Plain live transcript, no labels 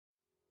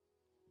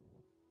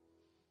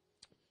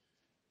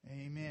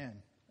Amen.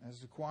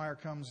 As the choir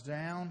comes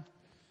down,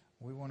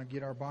 we want to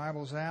get our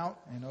Bibles out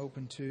and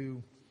open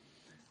to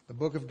the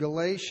book of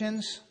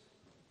Galatians.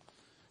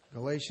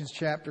 Galatians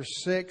chapter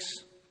 6.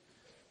 You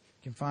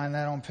can find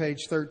that on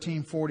page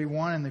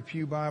 1341 in the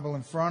Pew Bible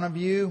in front of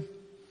you.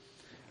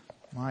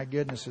 My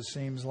goodness, it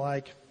seems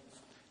like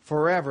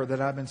forever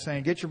that I've been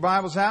saying, get your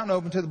Bibles out and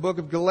open to the book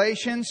of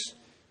Galatians.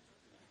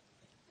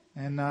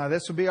 And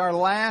this will be our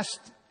last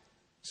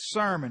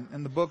sermon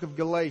in the book of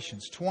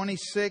Galatians.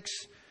 26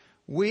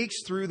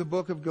 weeks through the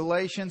book of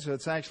Galatians. So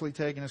it's actually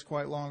taken us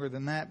quite longer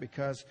than that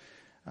because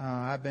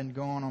I've been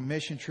going on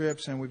mission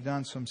trips and we've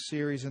done some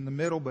series in the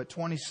middle, but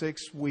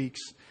 26 weeks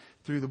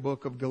through the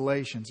book of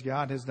Galatians.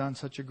 God has done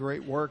such a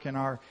great work in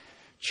our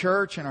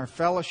church and our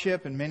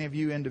fellowship, and many of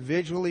you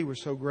individually. We're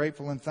so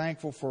grateful and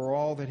thankful for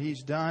all that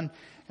He's done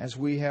as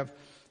we have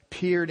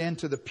peered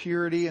into the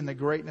purity and the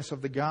greatness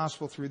of the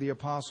gospel through the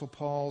Apostle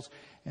Paul's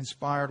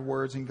inspired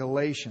words in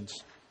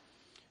Galatians.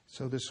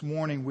 So this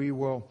morning we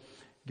will,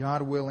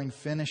 God willing,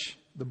 finish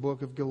the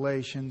book of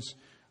Galatians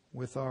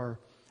with our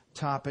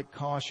topic,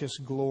 Cautious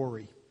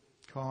Glory.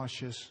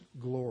 Cautious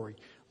Glory.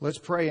 Let's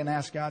pray and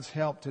ask God's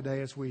help today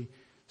as we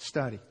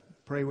study.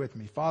 Pray with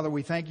me. Father,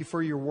 we thank You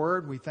for Your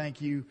word. We thank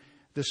You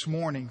this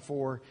morning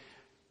for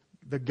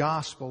the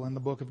gospel in the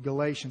book of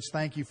Galatians.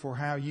 Thank You for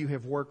how You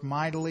have worked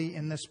mightily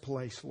in this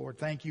place, Lord.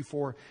 Thank You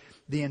for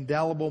the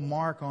indelible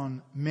mark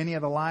on many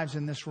of the lives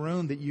in this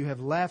room that You have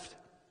left.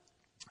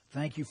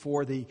 Thank You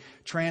for the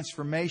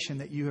transformation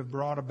that You have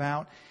brought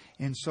about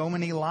in so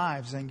many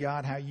lives. And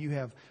God, how You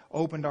have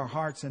opened our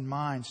hearts and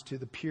minds to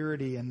the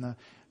purity and the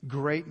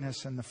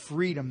greatness and the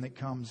freedom that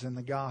comes in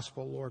the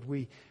gospel, Lord.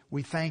 We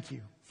thank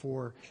You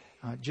for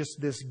just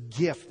this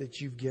gift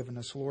that You've given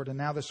us, Lord. And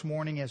now this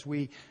morning as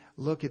we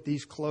look at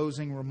these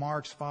closing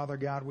remarks, Father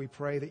God, we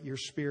pray that Your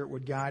Spirit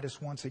would guide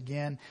us once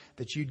again,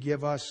 that You'd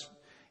give us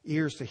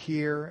ears to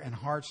hear and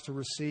hearts to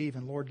receive.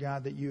 And Lord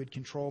God, that You would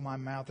control my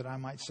mouth, that I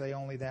might say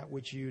only that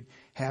which You'd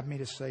have me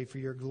to say for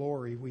Your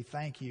glory. We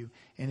thank You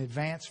in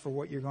advance for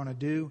what You're going to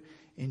do.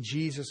 In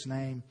Jesus'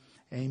 name,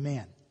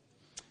 amen.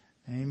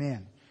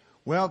 Amen.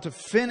 Well, to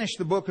finish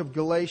the book of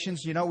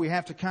Galatians, we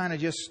have to kind of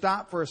just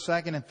stop for a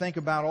second and think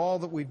about all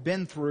that we've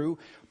been through.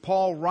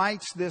 Paul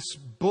writes this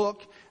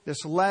book,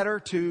 this letter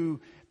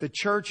to the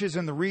churches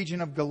in the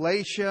region of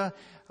Galatia.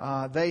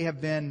 They have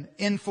been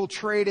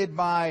infiltrated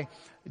by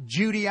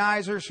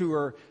Judaizers who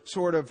are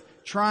sort of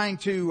trying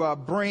to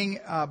bring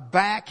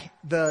back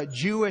the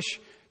Jewish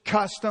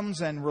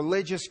customs and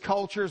religious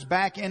cultures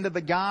back into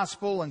the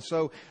gospel. And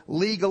so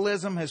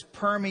legalism has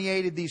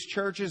permeated these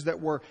churches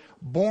that were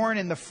born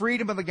in the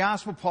freedom of the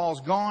gospel.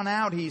 Paul's gone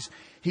out. He's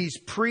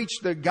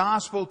preached the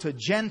gospel to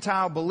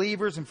Gentile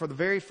believers. And for the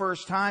very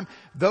first time,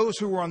 those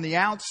who were on the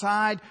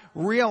outside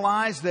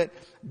realize that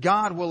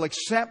God will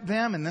accept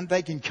them and then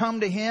they can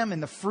come to Him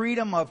in the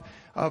freedom of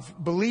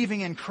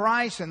believing in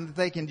Christ, and that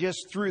they can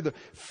just through the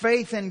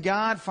faith in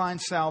God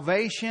find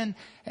salvation.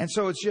 And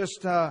so it's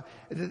just,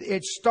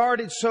 it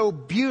started so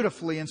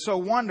beautifully and so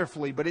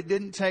wonderfully, but it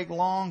didn't take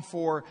long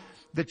for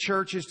the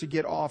churches to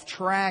get off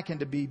track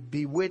and to be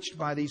bewitched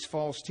by these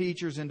false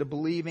teachers into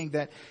believing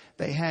that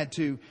they had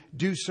to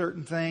do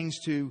certain things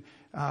to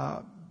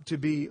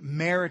be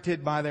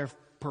merited by their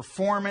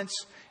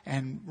performance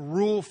and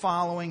rule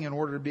following in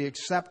order to be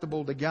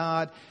acceptable to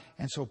God.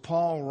 And so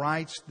Paul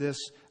writes this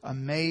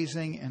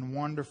amazing and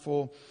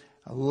wonderful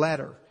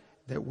letter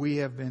that we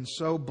have been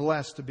so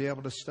blessed to be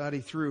able to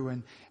study through.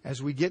 And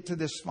as we get to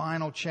this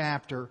final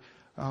chapter,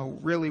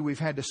 really we've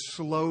had to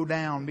slow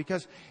down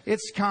because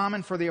it's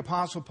common for the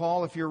Apostle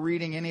Paul, if you're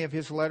reading any of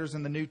his letters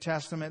in the New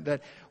Testament,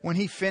 that when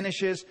he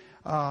finishes,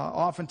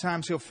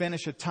 oftentimes he'll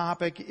finish a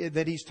topic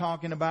that he's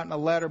talking about in a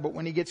letter, but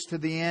when he gets to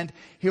the end,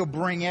 he'll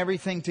bring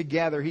everything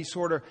together. He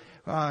sort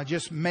of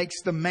just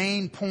makes the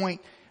main point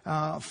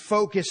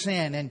focus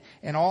in,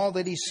 and all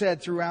that he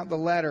said throughout the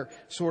letter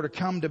sort of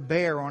come to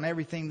bear on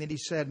everything that he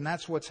said. And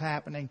that's what's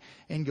happening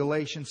in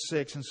Galatians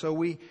 6. And so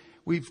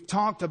we've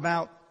talked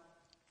about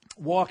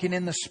walking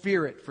in the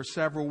Spirit for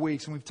several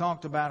weeks. And we've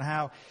talked about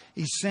how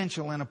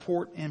essential and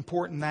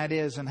important that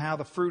is, and how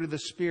the fruit of the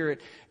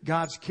Spirit,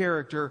 God's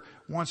character,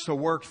 wants to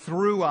work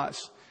through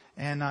us.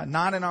 And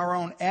not in our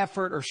own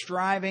effort or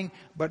striving,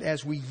 but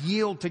as we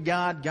yield to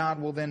God, God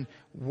will then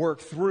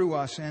work through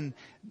us in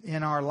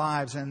our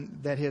lives, and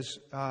that His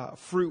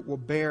fruit will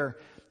bear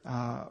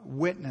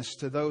witness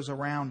to those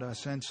around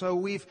us. And so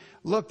we've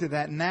looked at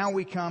that. Now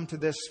we come to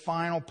this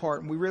final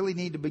part, and we really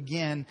need to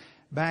begin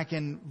back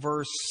in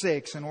verse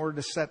 6 in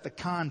order to set the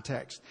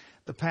context.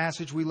 The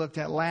passage we looked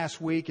at last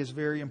week is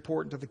very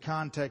important to the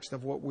context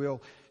of what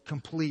we'll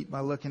complete by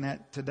looking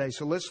at today.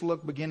 So let's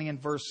look beginning in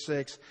verse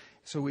 6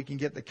 so we can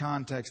get the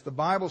context. The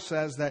Bible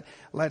says that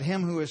let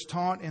him who is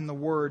taught in the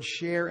word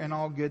share in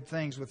all good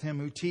things with him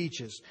who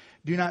teaches.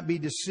 Do not be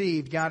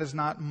deceived. God is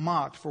not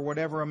mocked. For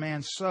whatever a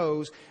man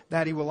sows,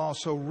 that he will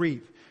also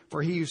reap.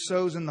 For he who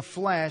sows in the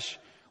flesh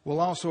will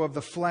also of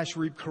the flesh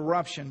reap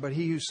corruption, but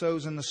he who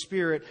sows in the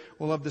Spirit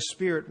will of the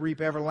Spirit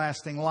reap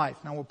everlasting life.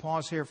 Now we'll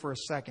pause here for a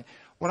second.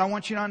 What I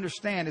want you to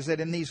understand is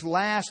that in these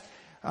last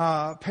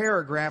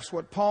paragraphs,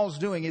 what Paul's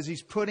doing is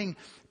he's putting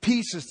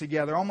pieces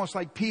together, almost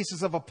like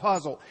pieces of a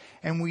puzzle.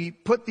 And we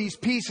put these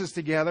pieces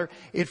together,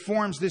 it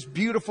forms this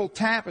beautiful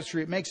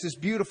tapestry. It makes this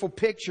beautiful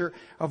picture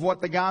of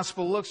what the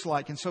gospel looks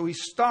like. And so he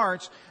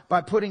starts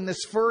by putting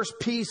this first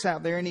piece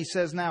out there, and he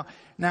says, now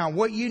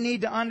what you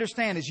need to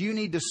understand is you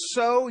need to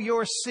sow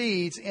your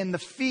seeds in the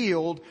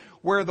field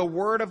where the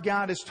Word of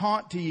God is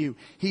taught to you.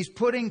 He's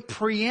putting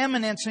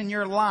preeminence in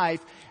your life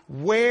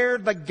where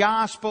the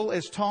gospel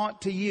is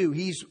taught to you.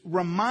 He's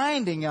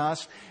reminding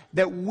us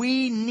that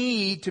we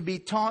need to be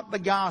taught the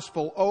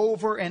gospel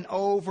over and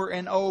over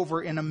and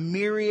over in a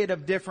myriad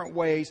of different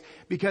ways,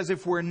 because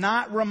if we're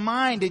not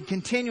reminded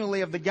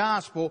continually of the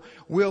gospel,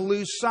 we'll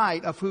lose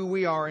sight of who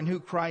we are and who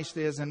Christ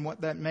is and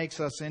what that makes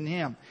us in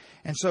Him.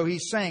 And so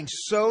he's saying,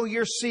 sow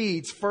your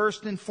seeds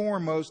first and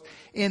foremost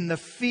in the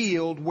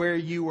field where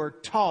you are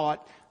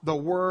taught the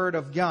Word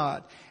of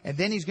God. And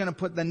then he's going to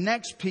put the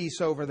next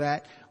piece over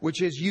that,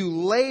 which is you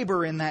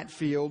labor in that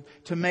field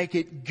to make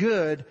it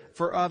good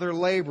for other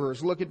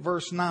laborers. Look at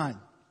verse 9.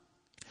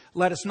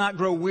 Let us not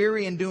grow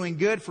weary in doing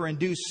good, for in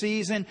due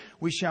season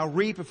we shall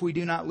reap if we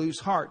do not lose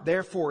heart.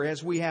 Therefore,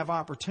 as we have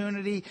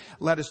opportunity,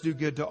 let us do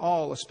good to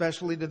all,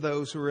 especially to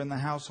those who are in the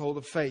household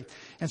of faith.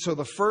 And so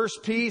the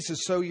first piece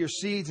is sow your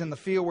seeds in the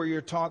field where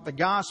you're taught the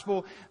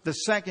gospel. The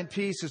second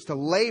piece is to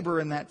labor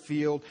in that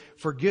field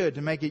for good,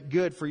 to make it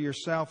good for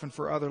yourself and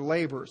for other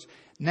laborers.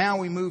 Now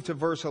we move to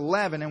verse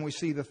 11 and we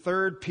see the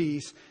third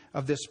piece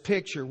of this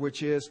picture,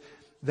 which is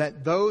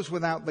that those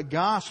without the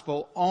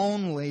gospel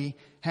only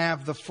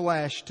have the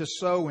flesh to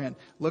sow in.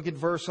 Look at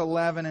verse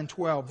 11 and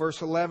 12.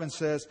 Verse 11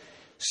 says,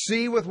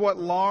 see with what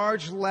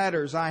large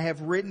letters I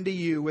have written to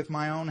you with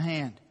my own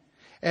hand.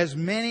 As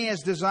many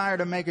as desire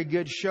to make a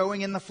good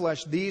showing in the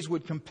flesh, these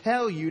would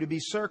compel you to be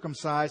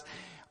circumcised,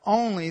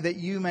 only that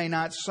you may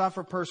not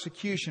suffer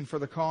persecution for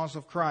the cause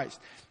of Christ.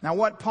 Now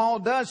what Paul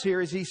does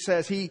here is he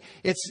says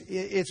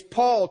it's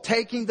Paul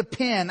taking the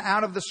pen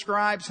out of the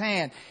scribe's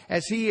hand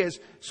as he is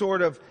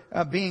sort of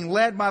being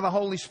led by the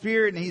Holy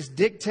Spirit, and he's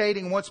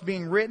dictating what's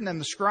being written,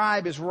 and the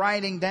scribe is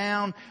writing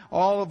down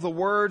all of the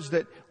words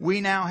that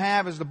we now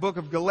have as the book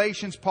of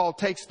Galatians. Paul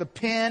takes the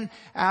pen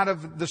out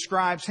of the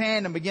scribe's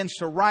hand and begins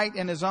to write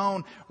in his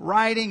own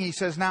writing. He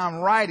says, now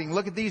I'm writing.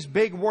 Look at these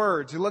big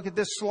words. Look at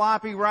this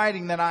sloppy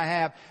writing that I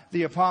have.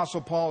 The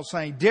Apostle Paul is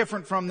saying,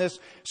 different from this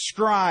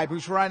scribe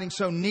who's writing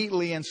so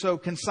neatly and so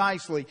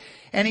concisely.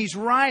 And he's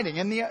writing.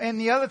 And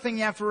the other thing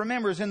you have to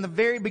remember is in the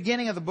very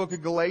beginning of the book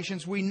of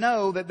Galatians, we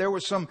know that there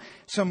was some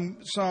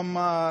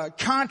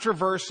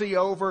controversy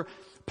over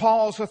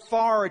Paul's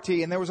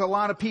authority, and there was a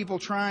lot of people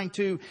trying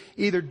to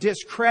either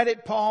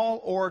discredit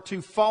Paul or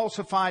to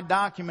falsify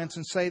documents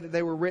and say that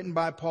they were written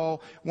by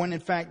Paul when in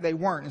fact they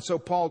weren't. And so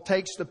Paul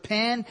takes the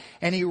pen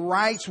and he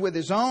writes with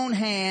his own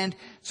hand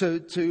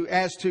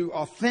as to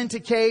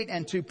authenticate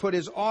and to put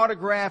his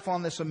autograph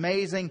on this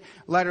amazing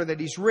letter that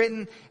he's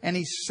written. And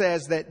he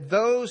says that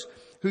those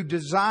who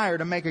desire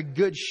to make a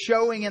good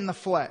showing in the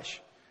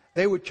flesh,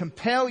 they would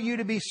compel you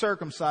to be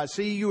circumcised.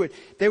 See,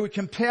 they would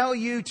compel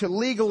you to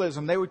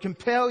legalism. They would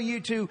compel you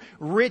to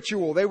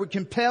ritual. They would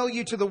compel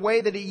you to the way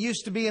that it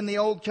used to be in the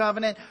old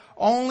covenant,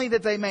 only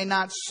that they may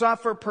not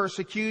suffer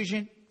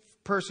persecution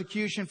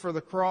for the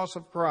cross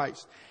of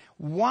Christ.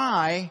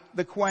 Why,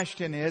 the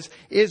question is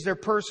there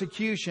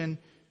persecution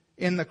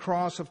in the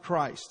cross of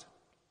Christ?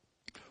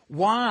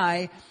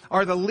 Why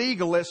are the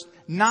legalists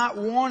not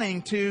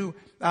wanting to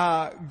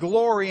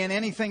glory in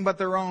anything but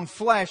their own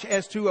flesh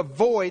as to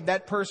avoid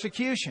that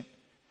persecution?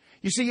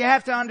 You see, you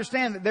have to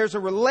understand that there's a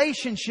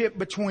relationship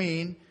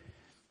between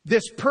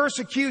this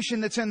persecution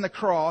that's in the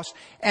cross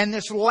and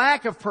this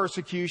lack of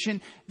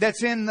persecution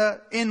that's in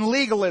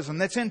legalism,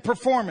 that's in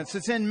performance,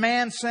 that's in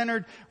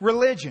man-centered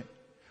religion.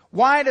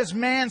 Why does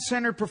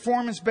man-centered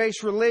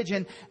performance-based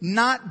religion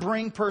not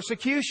bring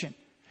persecution?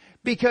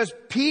 Because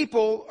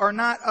people are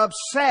not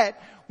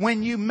upset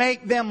when you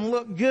make them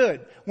look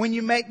good, when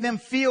you make them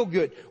feel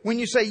good, when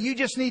you say you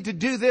just need to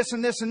do this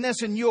and this and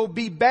this and you'll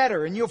be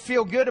better and you'll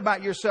feel good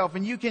about yourself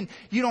and you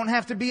don't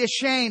have to be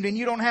ashamed and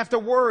you don't have to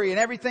worry and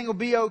everything will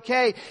be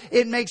okay.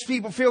 It makes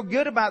people feel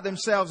good about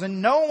themselves,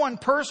 and no one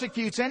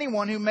persecutes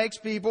anyone who makes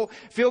people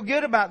feel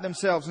good about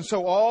themselves. And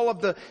so all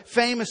of the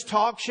famous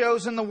talk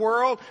shows in the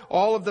world,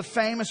 all of the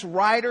famous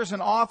writers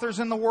and authors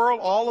in the world,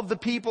 all of the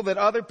people that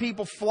other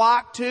people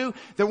flock to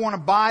that want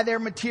to buy their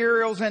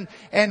materials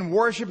and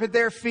worship at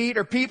their feet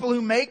are people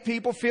who make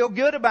people feel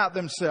good about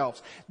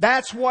themselves.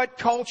 That's what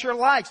culture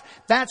likes.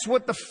 That's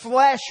what the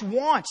flesh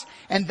wants.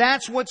 And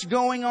that's what's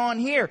going on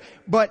here.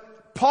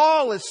 But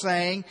Paul is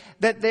saying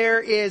that there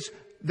is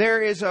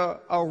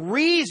a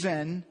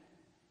reason.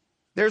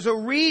 There's a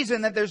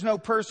reason that there's no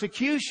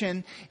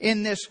persecution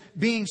in this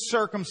being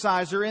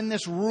circumcised or in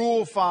this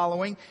rule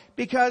following,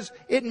 because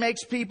it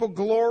makes people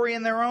glory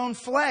in their own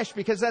flesh,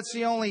 because that's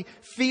the only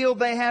field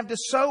they have to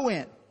sow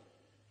in.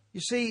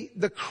 You see,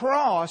 the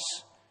cross,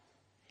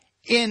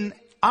 in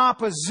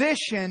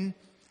opposition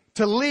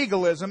to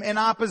legalism, in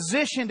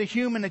opposition to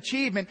human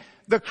achievement,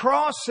 the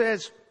cross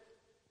says,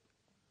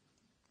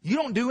 you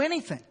don't do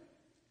anything.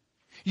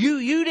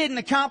 You didn't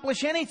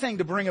accomplish anything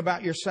to bring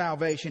about your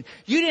salvation.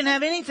 You didn't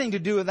have anything to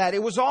do with that.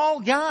 It was all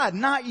God,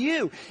 not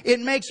you. It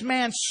makes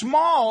man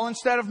small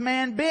instead of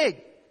man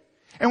big.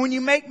 And when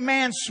you make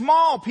man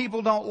small,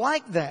 people don't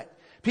like that.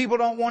 People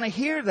don't want to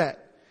hear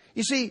that.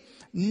 You see,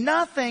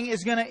 nothing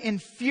is going to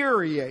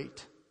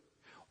infuriate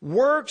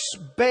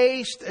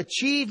works-based,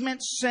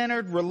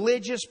 achievement-centered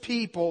religious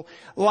people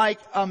like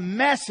a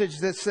message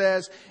that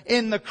says,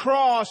 in the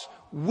cross,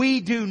 we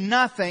do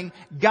nothing,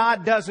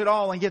 God does it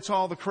all and gets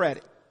all the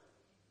credit.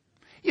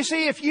 You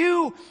see, if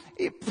you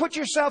put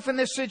yourself in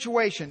this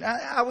situation,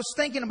 I was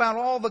thinking about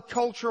all the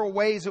cultural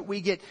ways that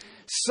we get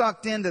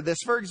sucked into this.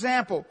 For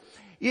example,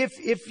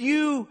 if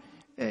you're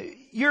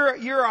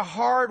a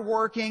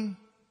hard-working,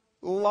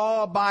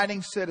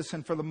 law-abiding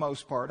citizen for the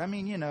most part. I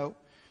mean,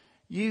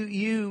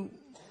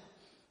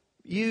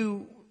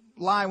 you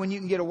lie when you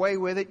can get away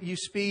with it. You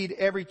speed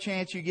every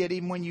chance you get,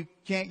 even when you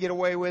can't get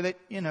away with it.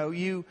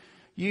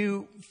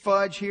 You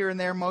fudge here and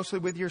there, mostly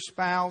with your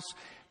spouse,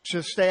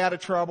 to stay out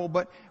of trouble.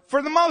 But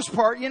for the most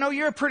part,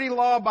 you're a pretty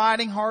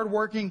law-abiding,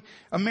 hard-working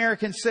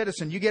American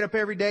citizen. You get up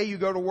every day, you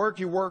go to work,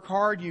 you work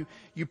hard, you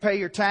pay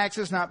your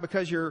taxes, not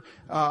because you're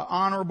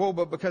honorable,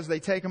 but because they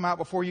take them out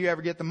before you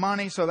ever get the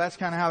money. So that's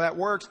kind of how that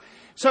works.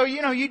 So,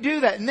 you do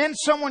that. And then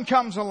someone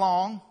comes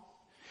along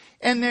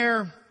and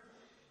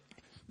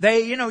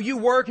you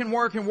work and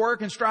work and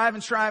work and strive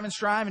and strive and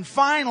strive. And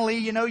finally,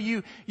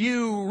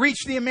 you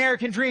reach the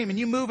American dream and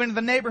you move into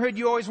the neighborhood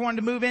you always wanted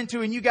to move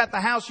into, and you got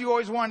the house you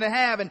always wanted to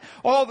have and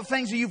all the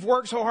things that you've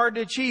worked so hard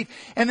to achieve.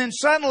 And then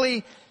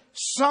suddenly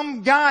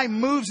some guy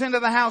moves into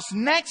the house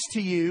next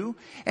to you.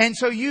 And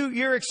so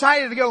you're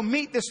excited to go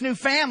meet this new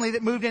family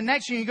that moved in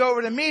next to you. You go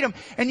over to meet them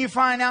and you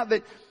find out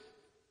that,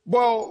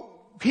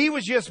 he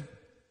was just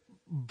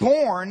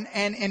born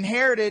and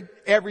inherited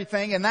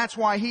everything. And that's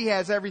why he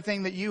has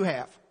everything that you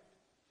have.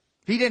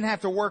 He didn't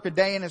have to work a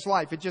day in his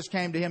life. It just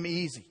came to him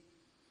easy.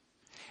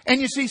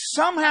 And you see,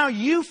 somehow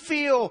you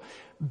feel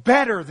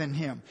better than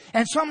him.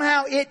 And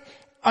somehow it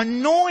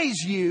annoys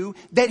you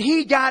that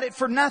he got it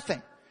for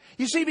nothing.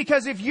 You see,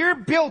 because if you're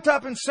built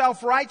up in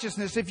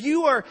self-righteousness, if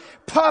you are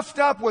puffed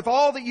up with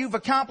all that you've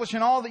accomplished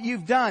and all that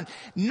you've done,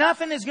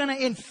 nothing is going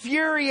to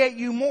infuriate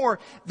you more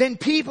than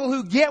people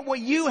who get what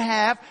you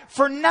have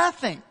for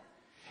nothing.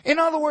 In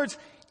other words,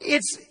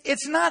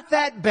 it's not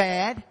that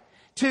bad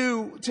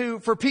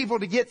for people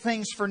to get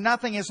things for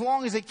nothing as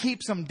long as it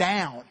keeps them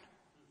down.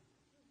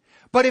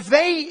 But if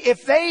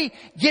they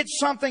get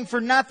something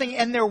for nothing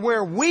and they're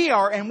where we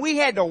are and we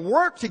had to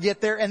work to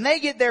get there and they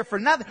get there for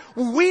nothing,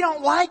 we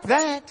don't like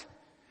that.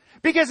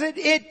 Because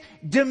it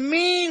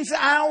demeans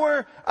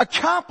our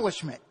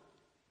accomplishment.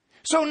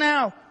 So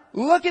now,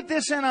 look at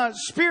this in a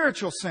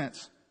spiritual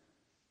sense.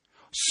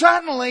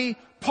 Suddenly,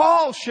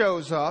 Paul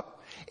shows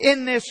up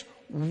in this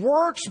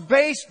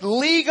works-based,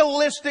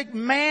 legalistic,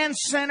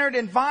 man-centered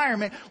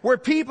environment where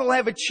people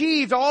have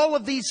achieved all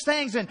of these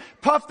things and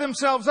puffed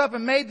themselves up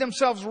and made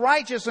themselves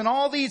righteous, and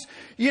all these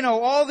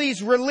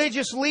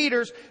religious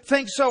leaders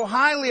think so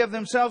highly of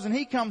themselves, and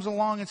he comes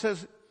along and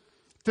says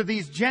to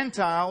these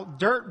Gentile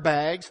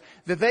dirtbags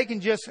that they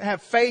can just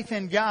have faith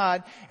in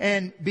God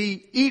and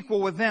be equal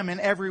with them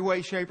in every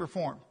way, shape, or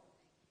form.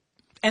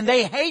 And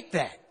they hate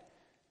that.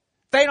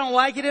 They don't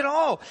like it at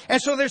all. And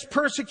so there's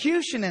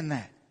persecution in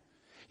that.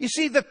 You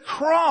see, the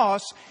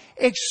cross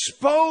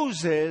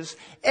exposes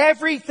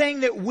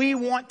everything that we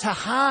want to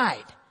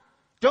hide.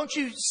 Don't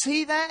you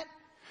see that?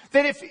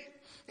 That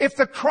if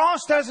the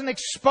cross doesn't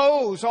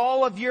expose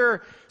all of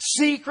your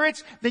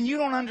secrets, then you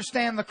don't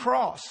understand the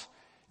cross.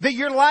 That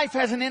your life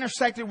hasn't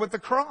intersected with the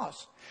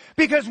cross.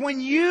 Because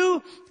when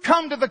you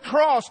come to the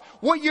cross,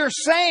 what you're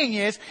saying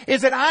is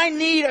that I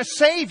need a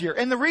Savior.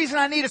 And the reason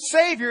I need a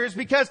Savior is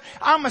because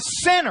I'm a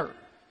sinner.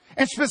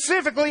 And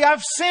specifically,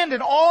 I've sinned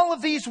in all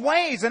of these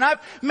ways, and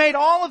I've made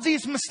all of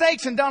these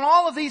mistakes and done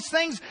all of these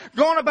things,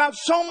 gone about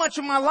so much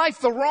of my life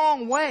the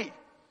wrong way.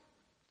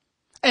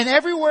 And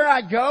everywhere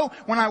I go,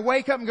 when I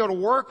wake up and go to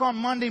work on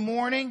Monday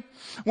morning,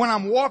 when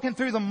I'm walking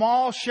through the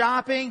mall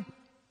shopping,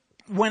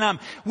 when I'm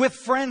with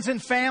friends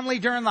and family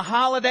during the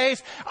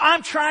holidays,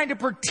 I'm trying to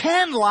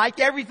pretend like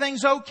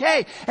everything's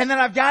okay, and that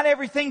I've got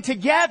everything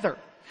together,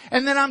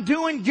 and that I'm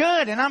doing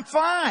good, and I'm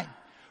fine.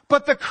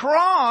 But the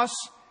cross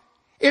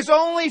is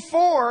only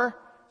for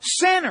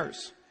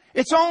sinners.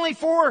 It's only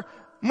for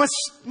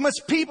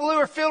people who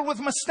are filled with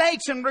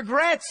mistakes and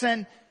regrets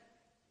and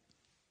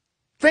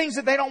things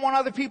that they don't want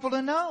other people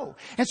to know.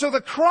 And so the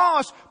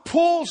cross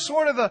pulls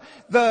sort of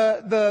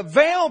the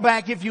veil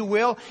back, if you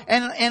will,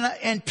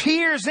 and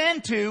peers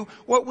into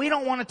what we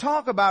don't want to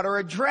talk about or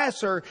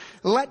address or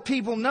let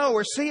people know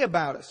or see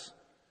about us.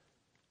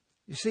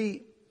 You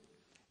see,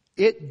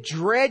 it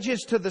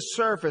dredges to the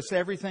surface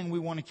everything we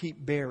want to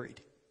keep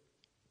buried.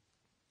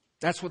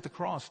 That's what the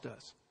cross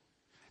does.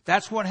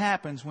 That's what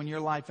happens when your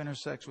life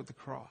intersects with the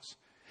cross.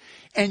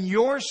 And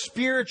your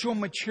spiritual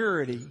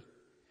maturity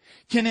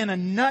can, in a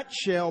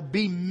nutshell,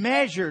 be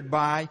measured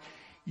by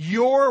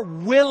your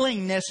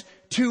willingness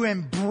to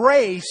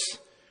embrace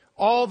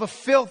all the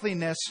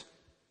filthiness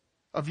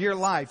of your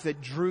life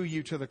that drew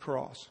you to the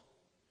cross.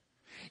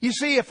 You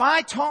see, if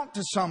I talk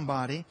to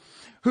somebody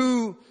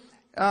who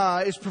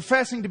is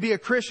professing to be a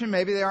Christian,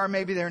 maybe they are,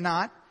 maybe they're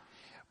not,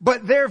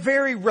 but they're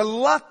very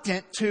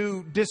reluctant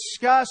to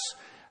discuss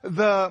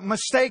the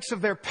mistakes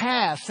of their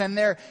past, and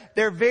they're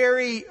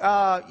very,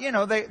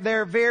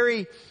 they're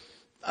very,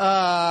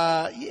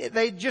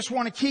 they just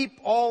want to keep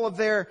all of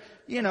their,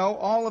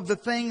 all of the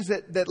things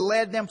that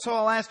led them. So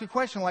I'll ask a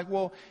question like,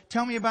 well,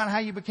 tell me about how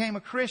you became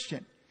a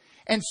Christian.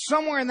 And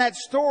somewhere in that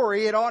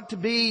story, it ought to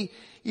be,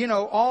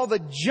 all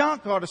the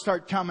junk ought to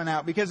start coming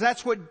out, because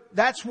that's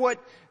what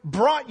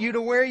brought you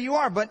to where you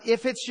are. But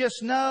if it's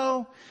just,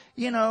 no,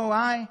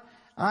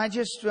 I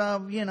just,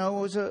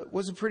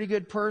 was a pretty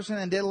good person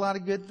and did a lot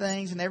of good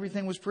things and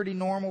everything was pretty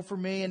normal for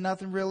me and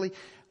nothing really.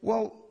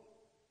 Well,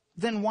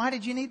 then why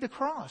did you need the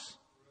cross?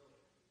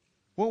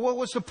 Well, what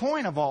was the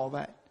point of all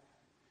that?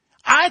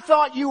 I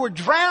thought you were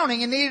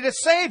drowning and needed a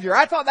Savior.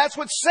 I thought that's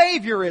what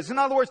Savior is. In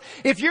other words,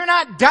 if you're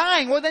not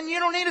dying, well, then you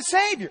don't need a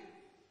Savior.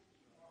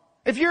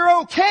 If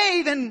you're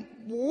okay, then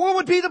what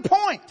would be the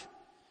point?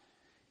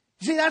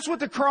 See, that's what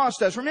the cross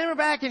does. Remember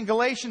back in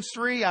Galatians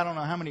 3, I don't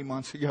know how many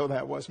months ago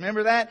that was.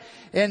 Remember that?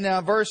 In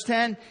verse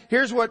 10,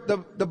 here's what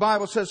the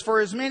Bible says. For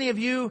as many of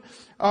you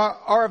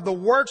are of the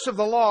works of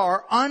the law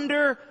are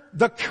under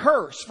the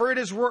curse. For it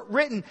is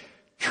written,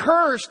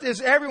 cursed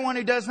is everyone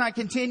who does not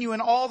continue in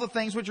all the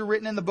things which are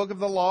written in the book of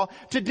the law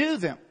to do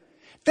them.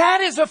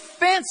 That is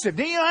offensive.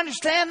 Do you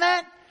understand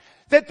that?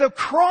 That the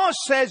cross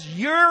says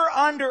you're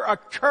under a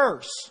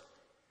curse.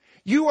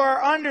 You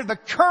are under the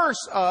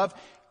curse of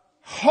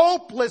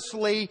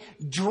hopelessly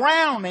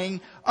drowning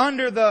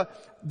under the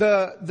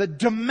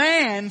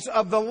demands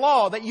of the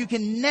law that you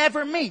can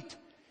never meet.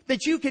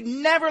 That you could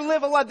never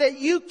live a life, that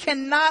you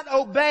cannot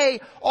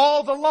obey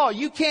all the law.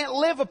 You can't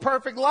live a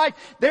perfect life.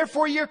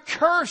 Therefore, you're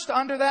cursed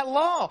under that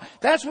law.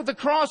 That's what the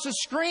cross is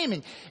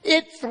screaming.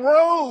 It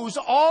throws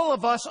all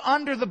of us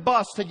under the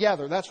bus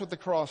together. That's what the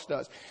cross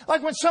does.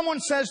 Like when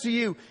someone says to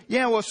you,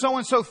 yeah, well,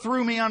 so-and-so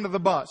threw me under the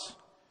bus.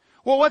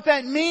 Well, what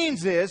that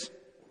means is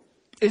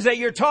that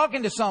you're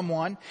talking to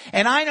someone,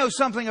 and I know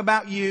something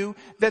about you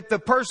that the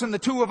person the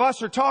two of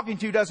us are talking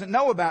to doesn't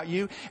know about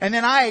you, and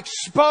then I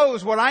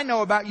expose what I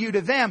know about you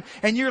to them,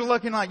 and you're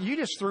looking like, you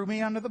just threw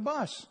me under the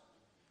bus.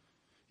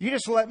 You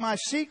just let my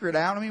secret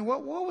out. I mean,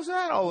 what was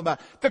that all about?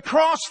 The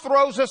cross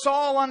throws us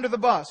all under the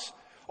bus.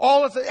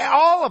 All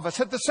of us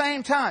at the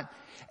same time.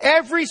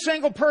 Every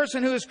single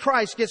person who is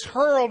Christ gets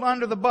hurled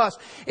under the bus.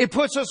 It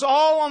puts us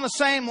all on the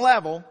same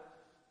level.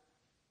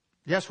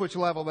 Guess which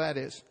level that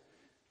is?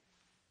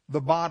 The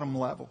bottom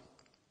level.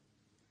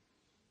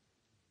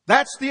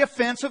 That's the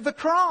offense of the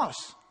cross.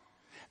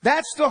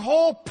 That's the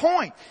whole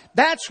point.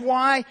 That's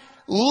why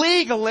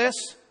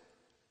legalists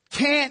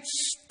can't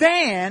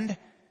stand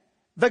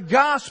the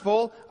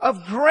gospel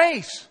of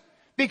grace,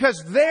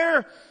 because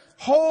their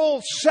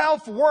whole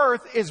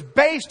self-worth is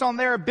based on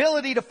their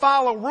ability to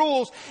follow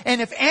rules.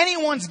 And if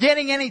anyone's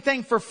getting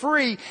anything for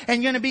free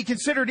and going to be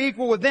considered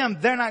equal with them,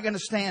 they're not going to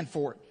stand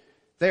for it.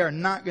 They are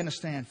not going to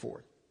stand for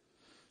it.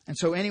 And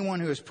so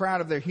anyone who is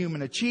proud of their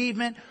human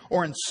achievement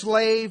or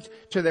enslaved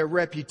to their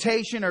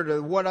reputation or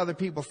to what other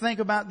people think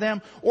about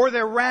them, or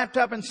they're wrapped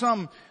up in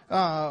some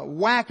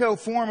wacko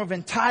form of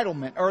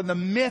entitlement or the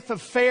myth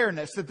of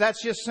fairness,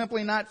 that's just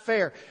simply not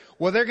fair.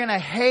 Well, they're going to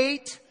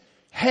hate,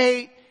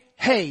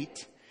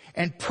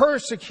 and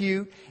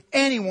persecute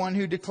anyone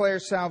who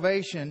declares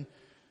salvation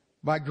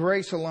by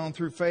grace alone,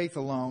 through faith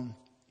alone,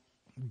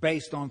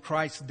 based on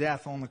Christ's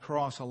death on the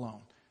cross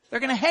alone. They're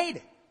going to hate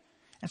it.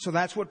 And so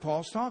that's what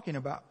Paul's talking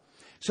about.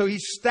 So he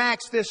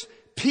stacks this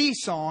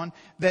piece on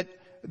that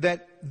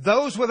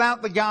those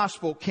without the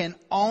gospel can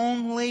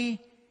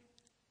only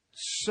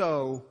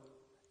sow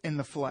in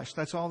the flesh.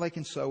 That's all they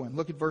can sow in.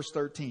 Look at verse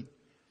 13.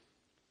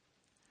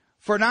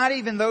 For not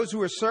even those who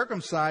are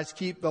circumcised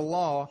keep the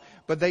law,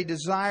 but they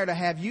desire to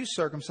have you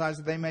circumcised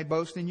that they may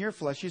boast in your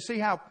flesh. You see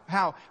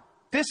how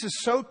this is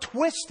so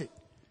twisted.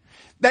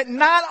 That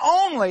not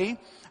only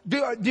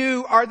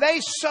are they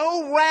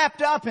so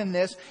wrapped up in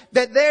this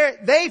that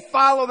they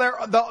follow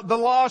the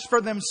laws for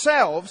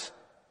themselves,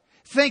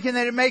 thinking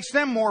that it makes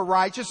them more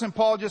righteous, and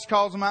Paul just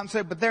calls them out and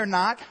says, but they're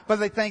not, but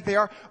they think they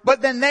are.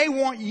 But then they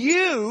want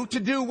you to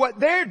do what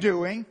they're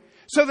doing,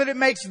 so that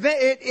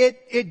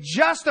it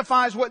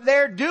justifies what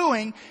they're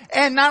doing,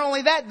 and not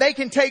only that, they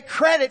can take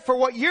credit for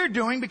what you're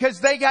doing because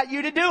they got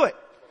you to do it,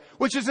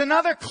 which is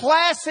another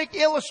classic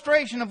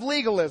illustration of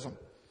legalism.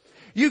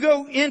 You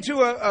go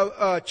into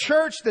a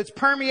church that's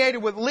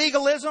permeated with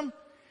legalism,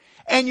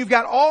 and you've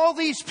got all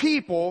these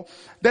people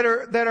that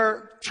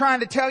are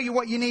trying to tell you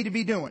what you need to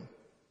be doing.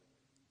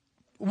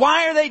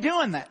 Why are they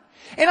doing that?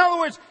 In other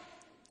words,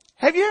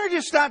 have you ever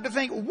just stopped to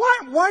think,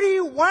 why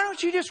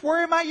don't you just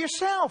worry about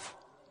yourself?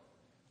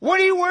 What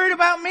are you worried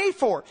about me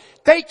for?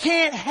 They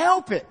can't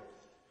help it.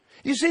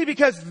 You see,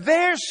 because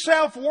their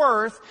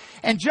self-worth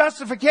and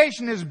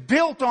justification is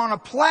built on a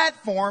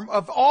platform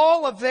of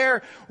all of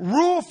their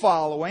rule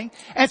following.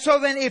 And so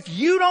then if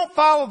you don't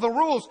follow the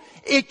rules,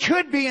 it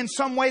could be in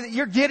some way that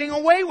you're getting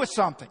away with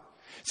something.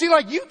 See,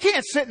 like, you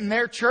can't sit in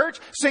their church,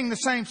 sing the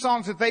same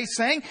songs that they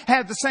sing,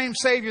 have the same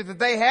Savior that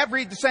they have,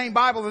 read the same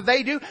Bible that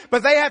they do,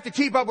 but they have to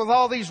keep up with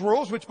all these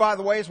rules, which, by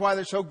the way, is why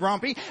they're so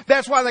grumpy.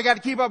 That's why they got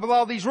to keep up with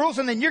all these rules,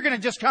 and then you're going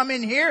to just come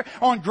in here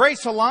on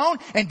grace alone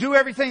and do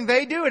everything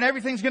they do, and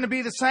everything's going to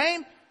be the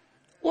same?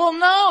 Well,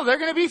 no, they're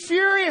going to be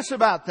furious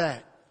about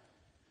that.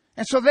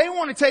 And so they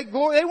want to take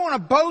glory. They want to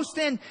boast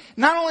in,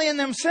 not only in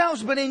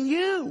themselves, but in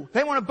you.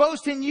 They want to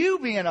boast in you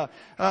being a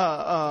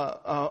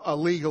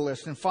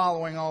legalist and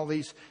following all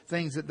these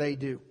things that they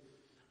do.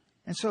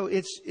 And so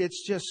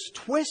it's just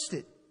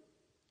twisted.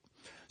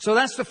 So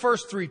that's the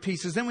first three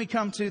pieces. Then we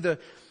come to the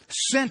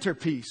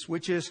centerpiece,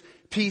 which is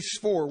piece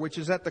 4, which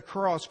is at the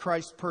cross.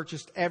 Christ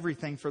purchased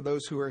everything for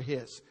those who are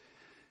His.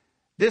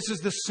 This is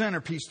the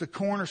centerpiece, the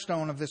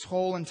cornerstone of this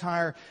whole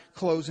entire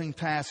closing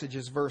passage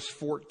is verse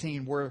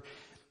 14, where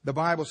the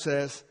Bible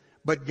says,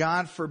 "But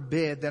God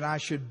forbid that I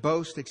should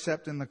boast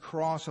except in the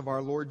cross of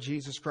our Lord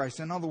Jesus Christ."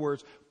 In other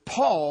words,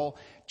 Paul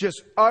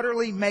just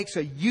utterly makes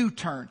a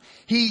U-turn.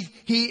 He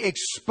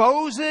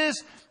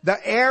exposes the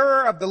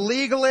error of the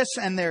legalists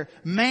and their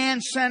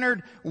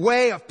man-centered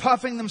way of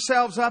puffing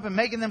themselves up and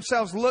making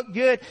themselves look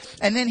good.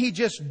 And then he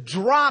just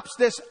drops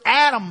this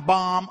atom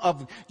bomb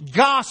of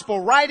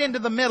gospel right into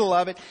the middle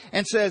of it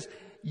and says,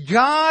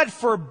 "God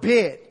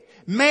forbid.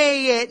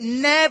 May it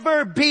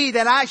never be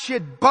that I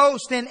should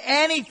boast in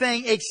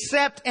anything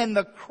except in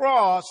the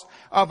cross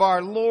of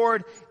our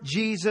Lord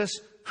Jesus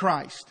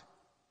Christ."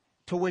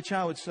 To which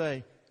I would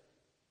say,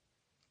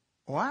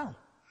 wow.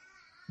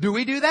 Do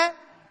we do that?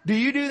 Do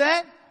you do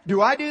that?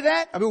 Do I do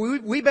that? I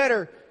mean, we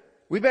better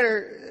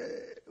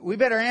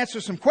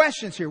answer some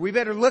questions here. We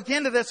better look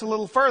into this a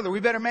little further. We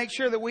better make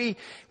sure that we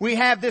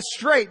have this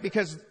straight,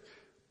 because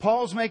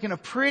Paul's making a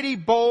pretty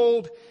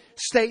bold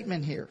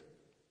statement here.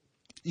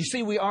 You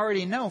see, we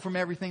already know from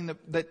everything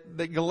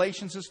that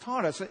Galatians has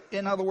taught us.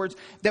 In other words,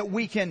 that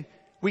we can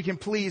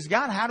please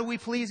God. How do we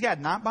please God?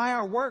 Not by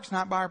our works,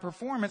 not by our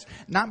performance,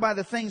 not by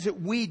the things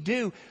that we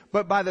do,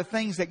 but by the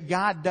things that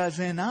God does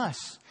in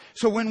us.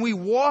 So when we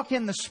walk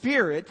in the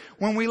Spirit,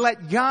 when we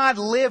let God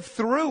live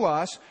through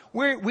us,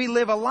 we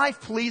live a life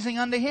pleasing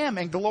unto Him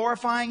and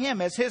glorifying Him.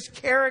 As His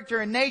character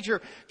and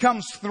nature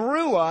comes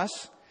through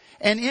us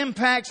and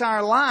impacts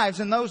our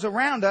lives and those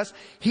around us,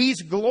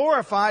 He's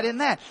glorified in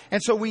that.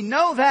 And so we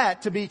know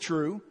that to be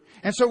true.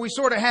 And so we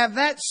sort of have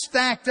that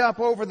stacked up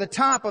over the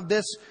top of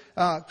this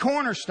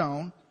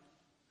cornerstone.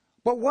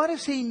 But what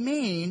does he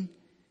mean,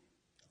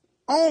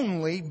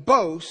 only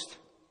boast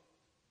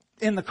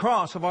in the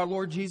cross of our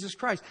Lord Jesus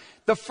Christ?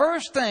 The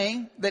first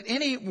thing that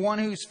anyone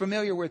who's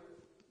familiar with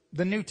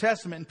the New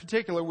Testament in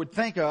particular would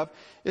think of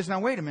is, now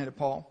wait a minute,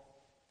 Paul.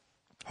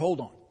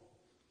 Hold on.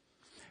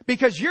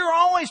 Because you're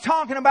always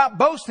talking about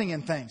boasting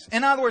in things.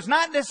 In other words,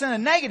 not just in a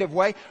negative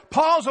way.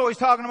 Paul's always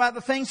talking about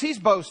the things he's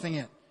boasting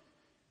in.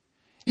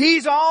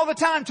 He's all the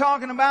time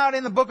talking about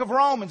in the book of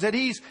Romans that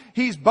he's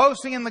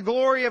boasting in the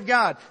glory of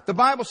God. The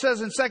Bible says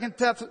in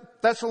 2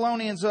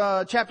 Thessalonians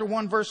chapter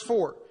 1 verse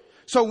 4.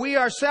 "So we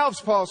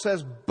ourselves," Paul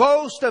says,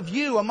 "boast of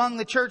you among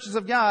the churches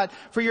of God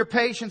for your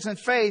patience and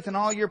faith and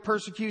all your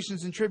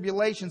persecutions and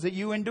tribulations that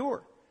you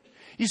endure."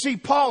 You see,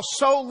 Paul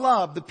so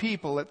loved the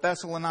people at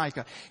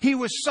Thessalonica. He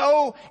was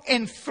so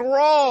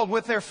enthralled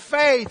with their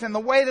faith and the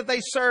way that they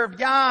served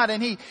God.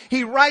 And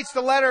he writes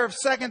the letter of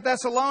 2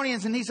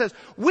 Thessalonians and he says,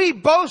 "We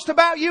boast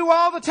about you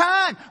all the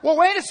time." Well,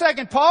 wait a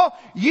second, Paul.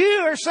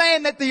 You are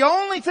saying that the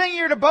only thing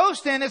you're to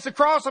boast in is the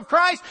cross of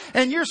Christ.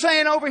 And you're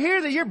saying over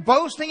here that you're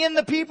boasting in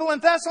the people in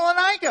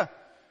Thessalonica.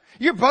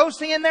 You're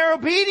boasting in their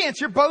obedience.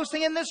 You're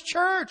boasting in this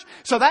church.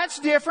 So that's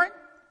different.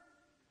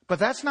 But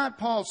that's not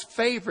Paul's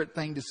favorite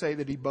thing to say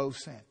that he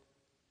boasts in.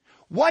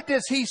 What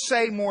does he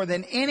say more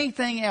than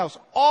anything else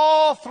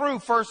all through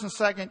 1st and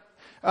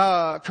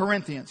 2nd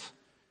Corinthians?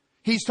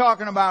 He's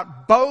talking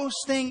about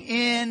boasting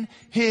in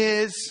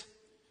his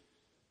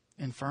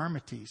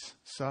infirmities,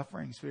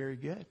 sufferings. Very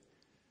good.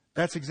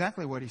 That's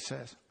exactly what he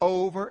says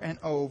over and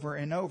over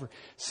and over.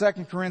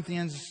 2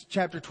 Corinthians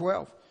chapter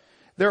 12.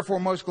 "Therefore,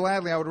 most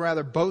gladly I would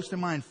rather boast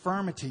in my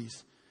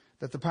infirmities,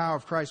 that the power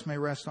of Christ may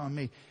rest on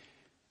me."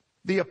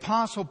 The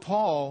Apostle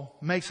Paul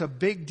makes a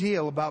big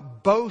deal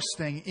about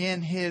boasting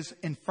in his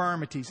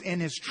infirmities,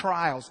 in his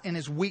trials, in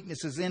his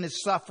weaknesses, in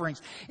his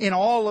sufferings, in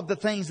all of the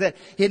things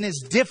in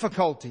his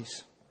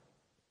difficulties.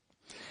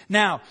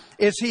 Now,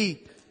 is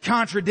he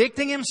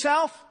contradicting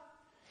himself?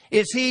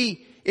 Is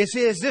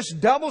this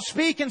double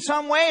speak in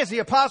some way? Is the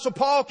Apostle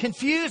Paul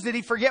confused? Did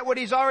he forget what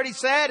he's already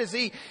said? Is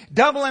he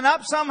doubling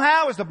up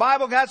somehow? Has the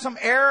Bible got some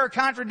error or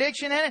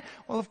contradiction in it?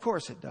 Well, of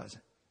course it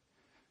doesn't.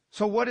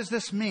 So what does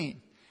this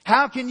mean?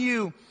 How can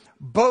you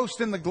boast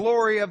in the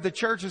glory of the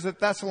churches at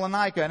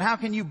Thessalonica? And how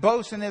can you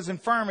boast in his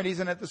infirmities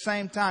and at the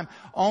same time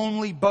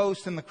only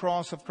boast in the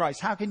cross of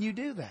Christ? How can you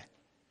do that?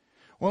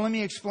 Well, let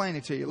me explain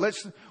it to you.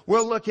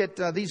 We'll look at,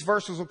 these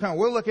verses will come.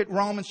 We'll look at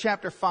Romans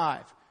chapter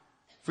 5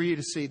 for you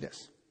to see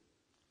this.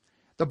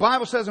 The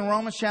Bible says in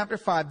Romans chapter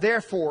 5,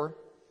 "Therefore,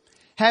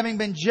 having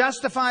been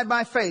justified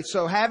by faith,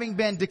 so having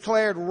been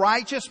declared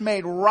righteous,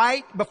 made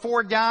right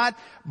before God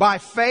by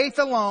faith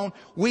alone,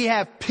 we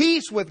have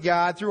peace with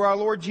God through our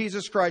Lord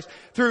Jesus Christ,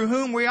 through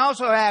whom we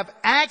also have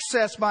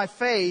access by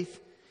faith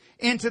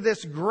into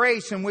this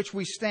grace in which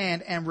we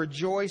stand and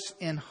rejoice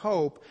in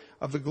hope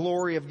of the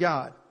glory of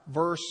God.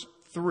 Verse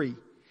 3.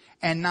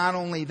 And not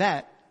only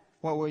that,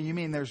 well, you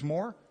mean there's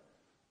more?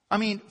 I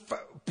mean,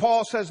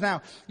 Paul says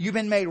now, you've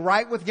been made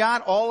right with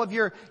God. All of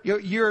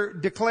you're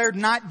declared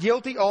not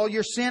guilty. All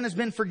your sin has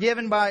been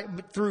forgiven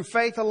through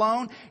faith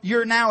alone.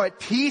 You're now at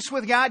peace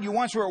with God. You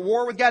once were at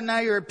war with God. Now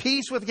you're at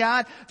peace with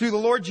God through the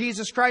Lord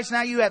Jesus Christ.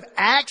 Now you have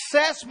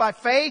access by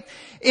faith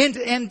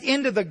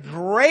into the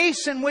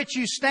grace in which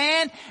you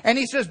stand. And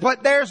he says,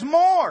 but there's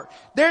more.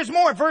 There's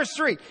more. Verse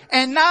 3.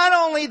 And not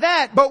only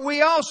that, but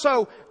we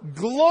also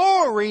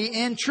glory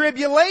in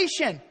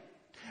tribulation,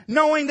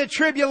 knowing that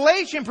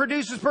tribulation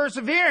produces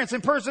perseverance,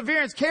 and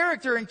perseverance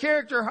character, and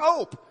character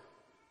hope.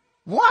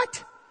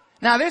 What?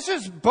 Now this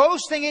is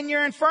boasting in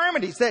your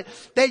infirmities,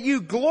 that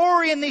you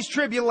glory in these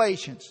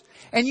tribulations.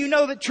 And you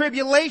know that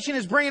tribulation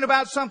is bringing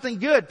about something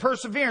good.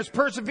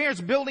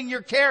 Perseverance building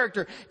your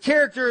character.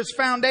 Character is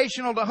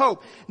foundational to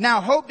hope.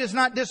 Now hope does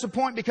not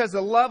disappoint, because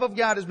the love of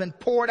God has been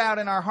poured out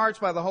in our hearts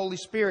by the Holy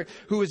Spirit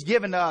who is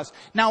given to us.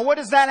 Now what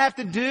does that have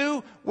to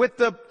do with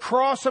the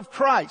cross of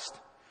Christ?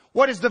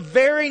 What does the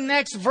very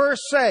next verse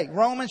say?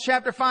 Romans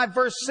chapter 5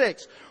 verse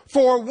 6.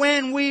 For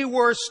when we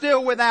were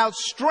still without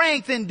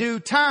strength in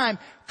due time,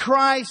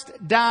 Christ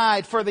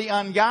died for the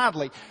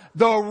ungodly.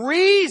 The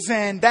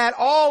reason that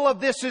all of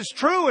this is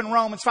true in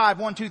Romans 5,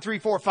 1, 2, 3,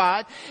 4,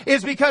 5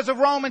 is because of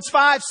Romans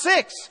 5,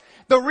 6.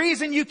 The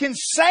reason you can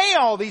say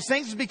all these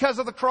things is because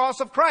of the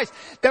cross of Christ.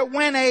 That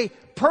when a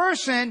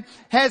person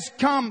has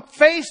come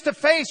face to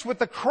face with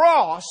the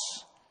cross,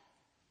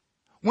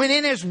 when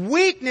in his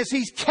weakness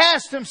he's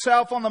cast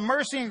himself on the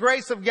mercy and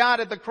grace of God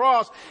at the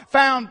cross,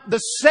 found the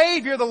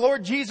Savior, the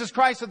Lord Jesus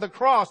Christ at the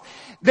cross,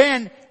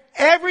 then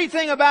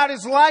everything about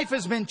his life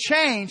has been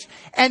changed.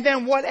 And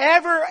then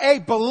whatever a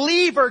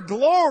believer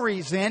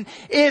glories in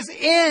is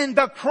in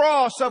the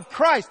cross of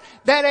Christ.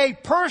 That a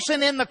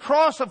person in the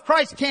cross of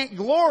Christ can't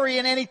glory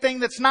in anything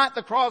that's not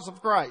the cross of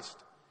Christ.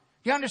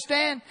 You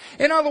understand?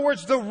 In other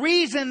words, the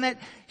reason that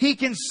he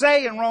can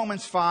say in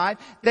Romans 5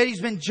 that he's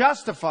been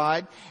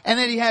justified and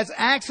that he has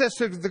access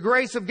to the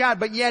grace of God,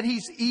 but yet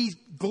he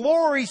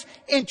glories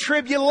in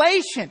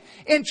tribulation,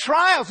 in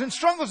trials, in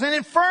struggles, in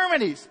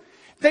infirmities.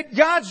 That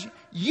God's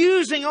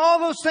using all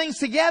those things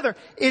together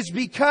is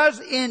because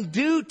in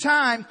due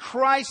time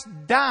Christ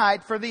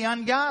died for the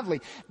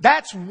ungodly.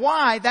 That's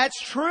why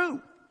that's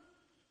true.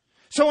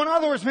 So in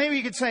other words, maybe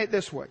you could say it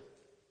this way.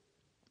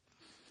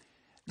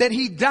 That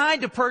he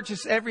died to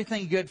purchase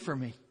everything good for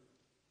me.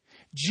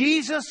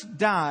 Jesus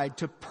died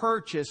to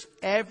purchase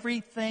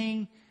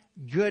everything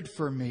good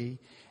for me,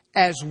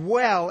 as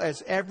well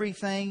as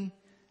everything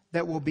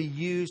that will be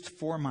used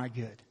for my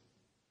good.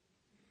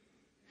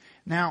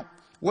 Now,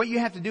 what you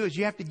have to do is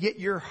you have to get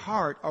your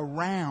heart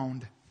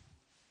around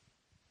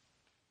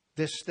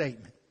this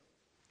statement.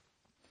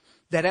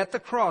 That at the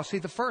cross, see,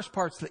 the first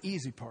part's the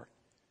easy part.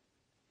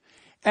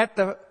 At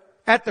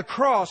the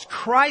cross,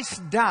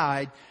 Christ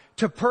died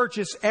to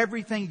purchase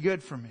everything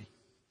good for me.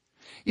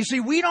 You see,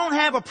 we don't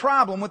have a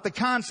problem with the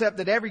concept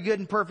that every good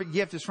and perfect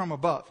gift is from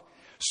above,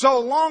 so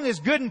long as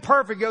good and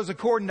perfect goes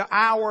according to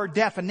our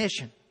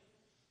definition.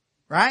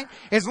 Right?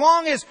 As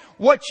long as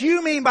what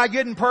you mean by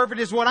good and perfect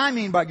is what I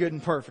mean by good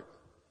and perfect.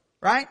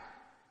 Right?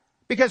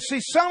 Because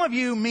see, some of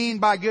you mean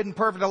by good and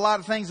perfect a lot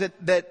of things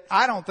that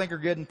I don't think are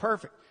good and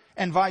perfect,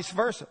 and vice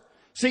versa.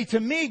 See, to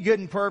me, good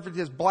and perfect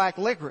is black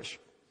licorice.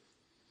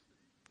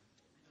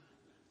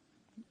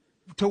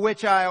 To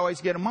which I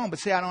always get a moan. But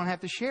see, I don't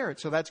have to share it.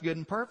 So that's good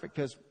and perfect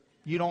because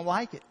you don't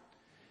like it.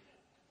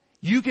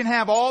 You can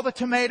have all the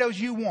tomatoes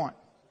you want.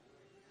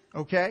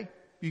 Okay?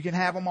 You can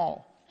have them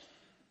all.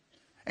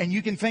 And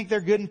you can think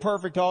they're good and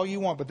perfect all you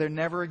want, but they're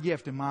never a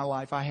gift in my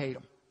life. I hate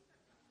them.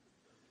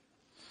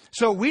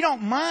 So we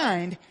don't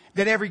mind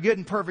that every good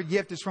and perfect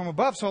gift is from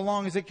above, so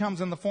long as it comes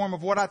in the form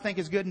of what I think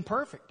is good and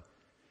perfect.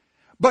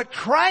 But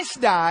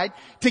Christ died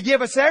to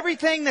give us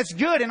everything that's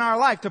good in our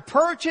life, to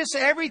purchase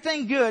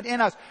everything good in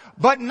us.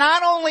 But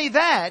not only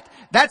that,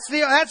 that's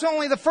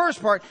only the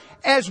first part,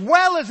 as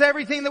well as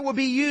everything that will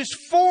be used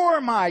for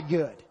my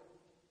good.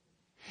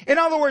 In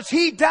other words,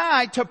 He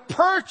died to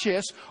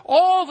purchase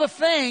all the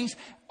things,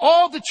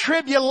 all the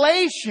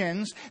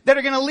tribulations that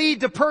are going to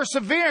lead to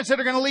perseverance, that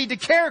are going to lead to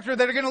character,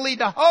 that are going to lead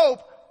to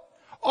hope.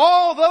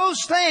 All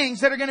those things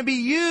that are going to be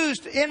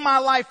used in my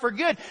life for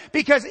good.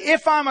 Because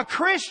if I'm a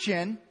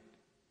Christian,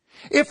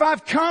 if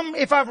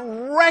I've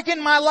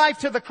reckoned my life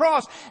to the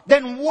cross,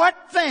 then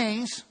what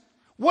things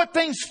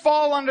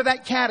fall under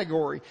that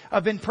category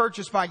of been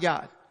purchased by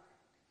God?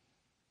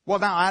 Well,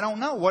 now I don't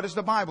know. What does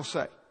the Bible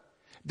say?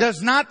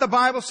 Does not the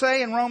Bible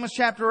say in Romans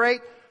chapter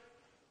 8,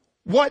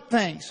 what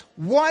things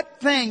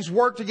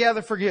work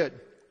together for good?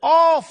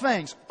 All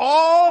things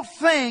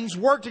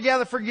work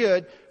together for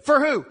good. For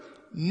who?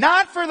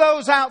 Not for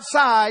those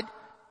outside,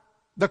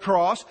 the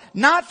cross,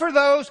 not for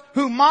those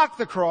who mock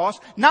the cross,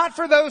 not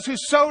for those who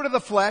sow to the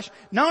flesh.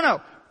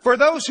 No. For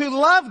those who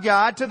love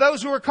God, to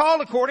those who are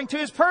called according to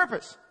His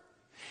purpose.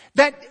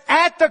 That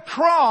at the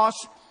cross,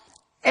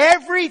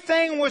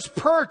 everything was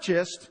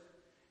purchased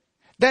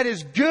that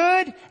is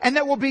good and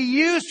that will be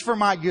used for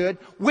my good,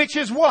 which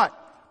is what?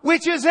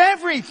 Which is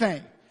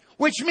everything.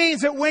 Which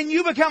means that when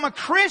you become a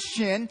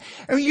Christian,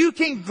 you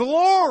can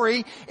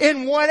glory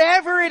in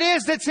whatever it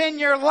is that's in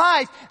your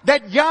life,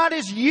 that God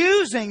is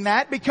using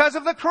that because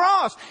of the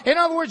cross. In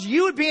other words,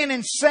 you would be an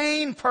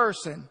insane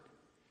person.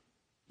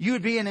 You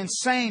would be an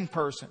insane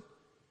person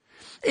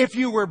if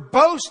you were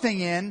boasting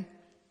in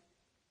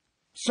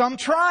some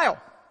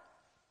trial.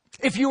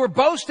 If you were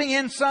boasting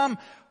in some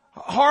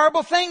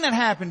horrible thing that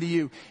happened to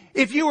you.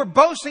 If you were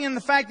boasting in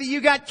the fact that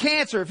you got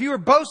cancer, if you were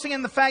boasting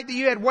in the fact that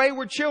you had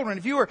wayward children,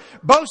 if you were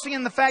boasting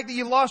in the fact that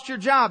you lost your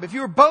job, if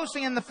you were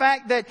boasting in the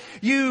fact that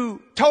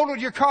you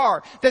totaled your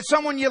car, that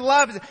someone you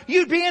loved,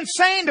 you'd be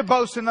insane to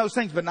boast in those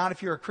things, but not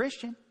if you're a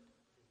Christian.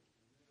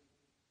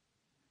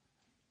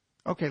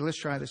 Okay, let's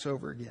try this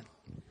over again.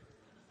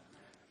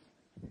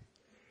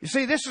 You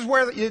see, this is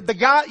where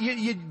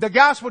the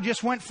gospel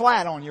just went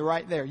flat on you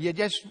right there.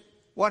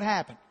 What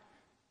happened?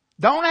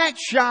 Don't act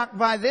shocked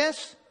by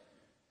this.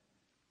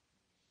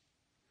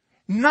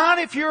 Not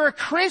if you're a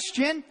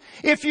Christian.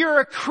 If you're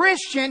a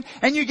Christian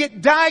and you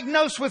get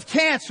diagnosed with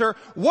cancer,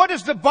 what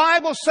does the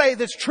Bible say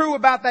that's true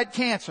about that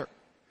cancer?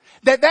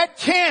 That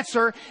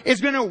cancer is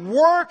going to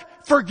work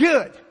for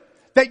good.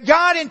 That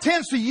God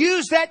intends to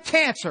use that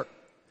cancer.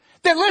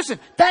 That listen,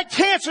 that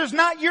cancer is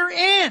not your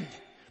end.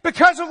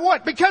 Because of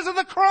what? Because of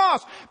the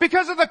cross.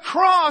 Because of the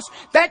cross,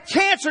 that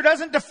cancer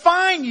doesn't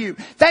define you.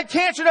 That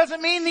cancer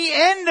doesn't mean the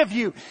end of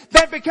you.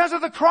 That because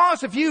of the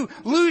cross, if you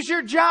lose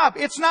your job,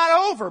 it's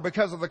not over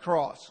because of the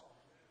cross.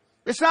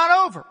 It's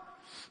not over.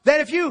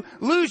 That if you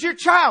lose your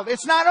child,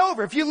 it's not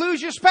over. If you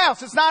lose your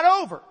spouse, it's not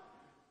over.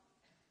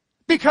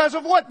 Because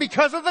of what?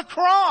 Because of the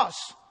cross.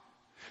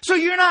 So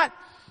you're not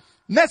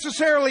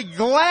necessarily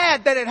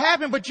glad that it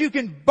happened, but you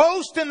can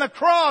boast in the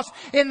cross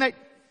in that,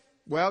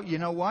 well, you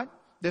know what?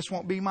 This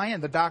won't be my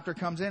end. The doctor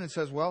comes in and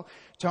says, well,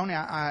 Tony,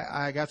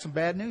 I got some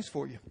bad news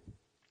for you.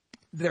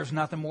 There's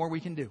nothing more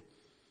we can do.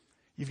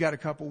 You've got a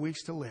couple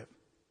weeks to live.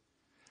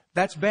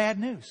 That's bad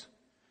news,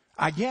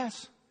 I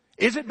guess.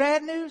 Is it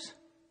bad news?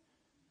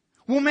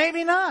 Well,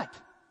 maybe not.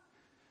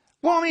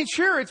 Well, I mean,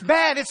 sure, it's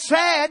bad, it's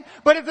sad,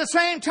 but at the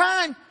same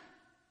time,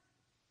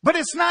 but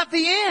it's not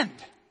the end.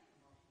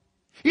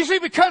 You see,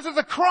 because of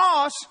the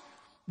cross,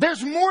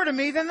 there's more to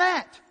me than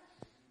that.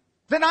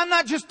 That I'm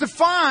not just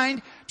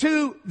defined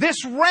to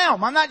this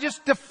realm. I'm not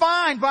just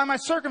defined by my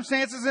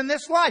circumstances in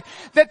this life.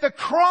 That the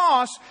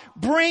cross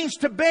brings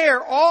to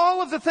bear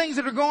all of the things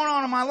that are going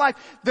on in my life.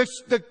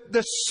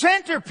 The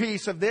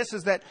centerpiece of this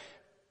is that,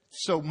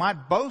 so my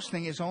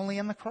boasting is only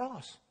in the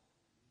cross.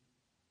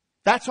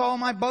 That's all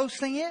my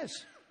boasting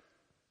is.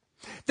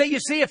 That you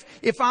see,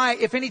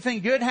 if anything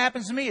good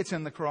happens to me, it's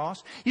in the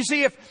cross. You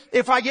see,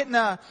 if I get in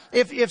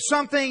if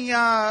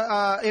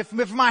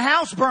my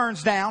house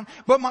burns down,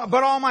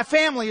 but all my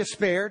family is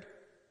spared,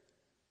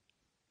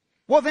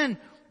 well then,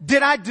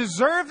 did I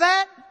deserve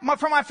that?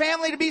 For my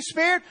family to be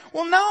spared?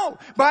 Well, no.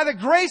 By the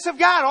grace of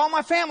God, all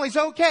my family's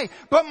okay.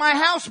 But my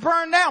house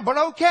burned down, but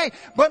okay.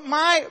 But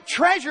my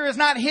treasure is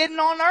not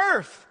hidden on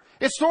earth.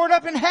 It's stored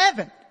up in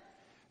heaven.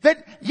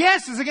 That,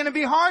 yes, is it going to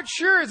be hard?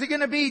 Sure. Is it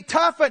going to be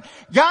tough? But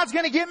God's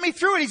going to get me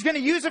through it. He's going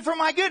to use it for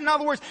my good. In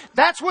other words,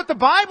 that's what the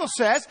Bible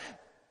says.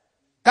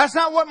 That's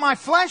not what my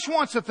flesh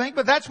wants to think,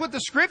 but that's what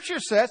the Scripture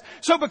says.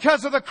 So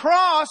because of the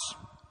cross,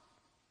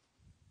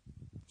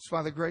 it's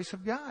by the grace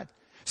of God.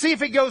 See,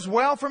 if it goes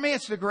well for me,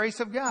 it's the grace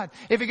of God.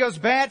 If it goes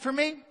bad for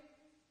me,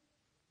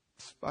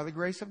 it's by the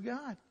grace of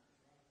God.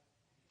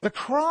 The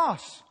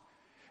cross.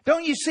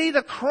 Don't you see?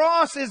 The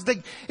cross is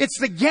it's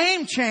the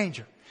game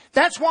changer.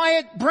 That's why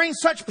it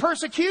brings such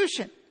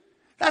persecution.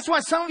 That's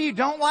why some of you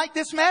don't like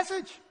this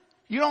message.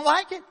 You don't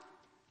like it.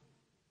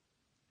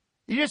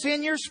 You're just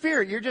in your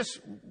spirit. You're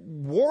just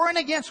warring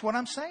against what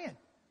I'm saying.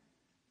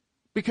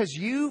 Because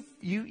you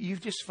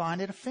just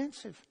find it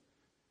offensive.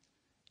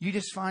 You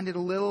just find it a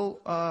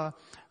little,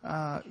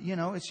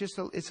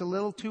 it's a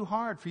little too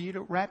hard for you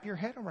to wrap your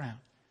head around.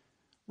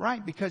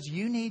 Right, because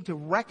you need to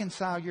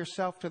reconcile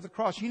yourself to the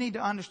cross. You need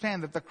to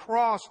understand that the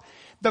cross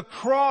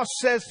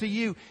says to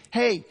you,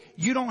 hey,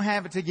 you don't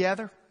have it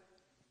together.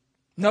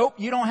 Nope,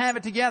 you don't have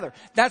it together.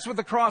 That's what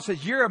the cross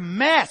says. You're a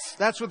mess.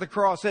 That's what the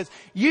cross says.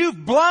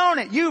 You've blown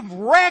it. You've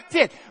wrecked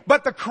it.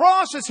 But the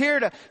cross is here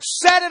to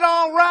set it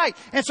all right.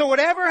 And so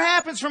whatever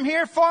happens from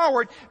here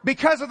forward,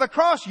 because of the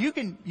cross, you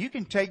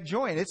can take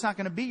joy in it. It's not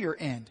going to be your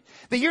end.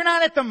 That you're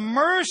not at the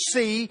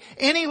mercy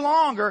any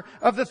longer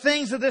of the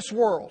things of this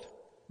world.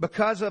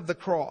 Because of the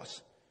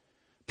cross.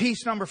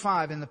 Piece number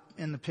 5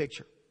 in the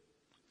picture.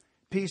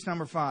 Piece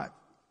number 5,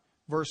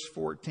 verse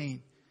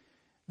 14.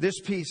 This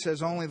piece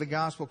says only the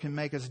gospel can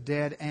make us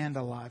dead and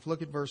alive.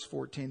 Look at verse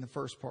 14, the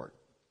first part.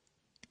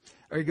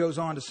 Or he goes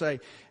on to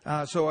say,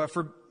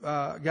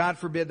 God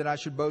forbid that I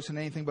should boast in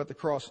anything but the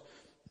cross,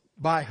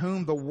 by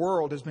whom the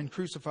world has been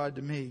crucified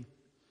to me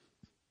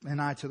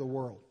and I to the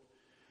world.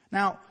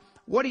 Now,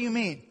 what do you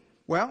mean?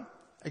 Well,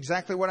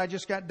 exactly what I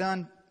just got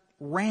done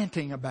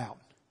ranting about.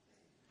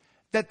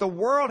 That the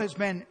world has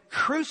been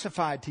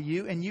crucified to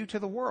you and you to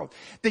the world.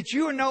 That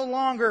you are no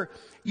longer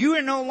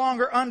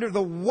under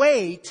the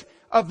weight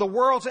of the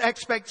world's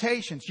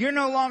expectations. You're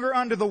no longer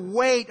under the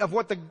weight of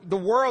what the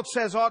world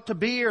says ought to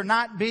be or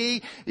not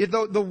be.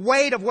 The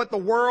weight of what the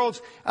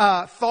world's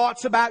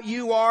thoughts about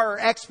you are or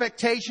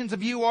expectations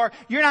of you are.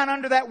 You're not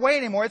under that weight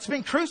anymore. It's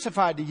been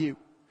crucified to you.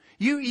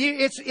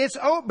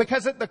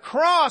 Because at the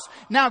cross,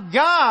 now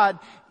God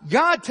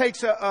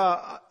takes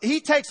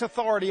He takes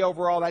authority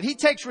over all that. He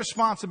takes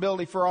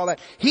responsibility for all that.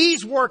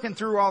 He's working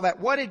through all that.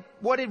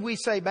 What did we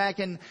say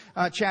back in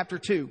chapter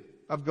 2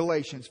 of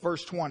Galatians,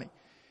 verse 20?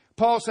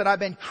 Paul said, I've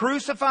been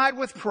crucified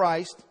with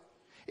Christ.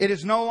 It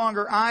is no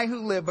longer I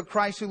who live, but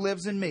Christ who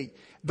lives in me.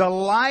 The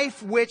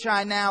life which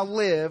I now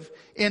live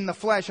in the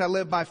flesh, I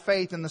live by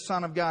faith in the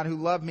Son of God who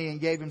loved me and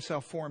gave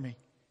Himself for me.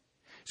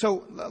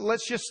 So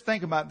let's just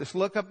think about this.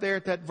 Look up there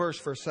at that verse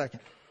for a second.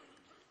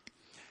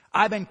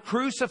 I've been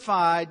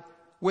crucified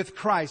with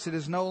Christ. It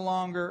is no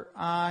longer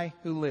I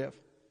who live.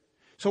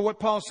 So what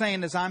Paul's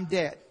saying is I'm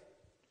dead.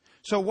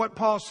 So what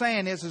Paul's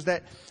saying is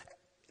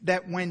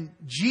that when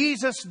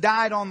Jesus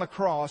died on the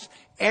cross,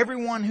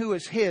 everyone who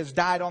is His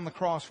died on the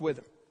cross with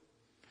Him.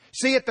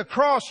 See, at the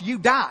cross you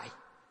die.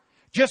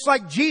 Just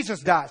like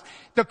Jesus dies.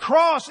 The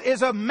cross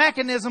is a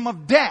mechanism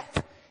of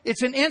death.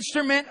 It's an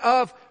instrument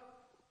of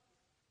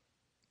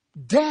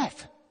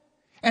death.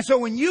 And so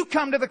when you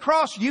come to the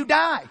cross, you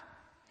die.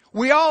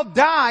 We all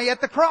die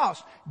at the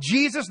cross.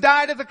 Jesus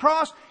died at the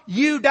cross.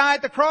 You die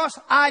at the cross.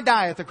 I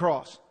die at the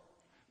cross.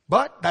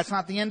 But that's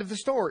not the end of the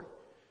story.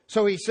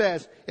 So he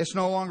says, it's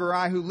no longer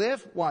I who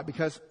live. Why?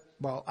 Because,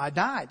 I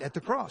died at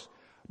the cross.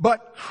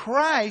 But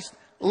Christ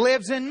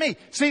lives in me.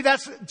 See,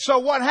 so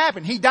what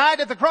happened? He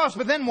died at the cross,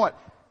 but then what?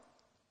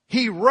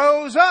 He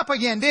rose up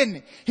again, didn't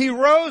He? He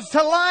rose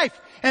to life.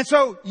 And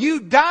so you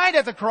died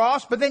at the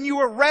cross, but then you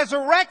were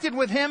resurrected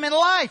with Him in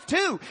life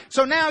too.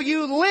 So now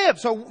you live.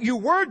 So you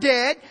were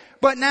dead,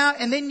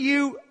 and then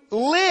you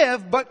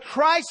live, but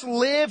Christ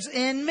lives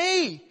in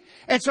me.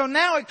 And so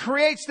now it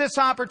creates this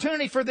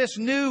opportunity for this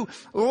new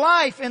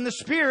life in the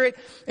Spirit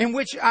in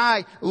which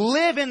I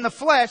live in the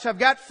flesh. I've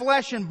got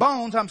flesh and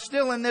bones. I'm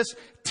still in this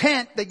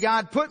tent that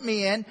God put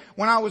me in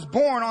when I was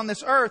born on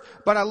this earth,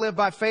 but I live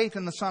by faith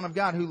in the Son of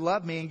God who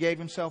loved me and gave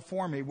Himself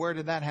for me. Where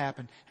did that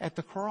happen? At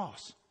the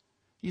cross.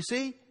 You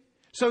see?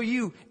 So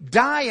you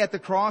die at the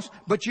cross,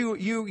 but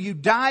you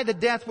die the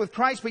death with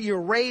Christ, but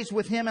you're raised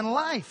with Him in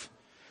life.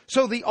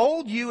 So the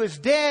old you is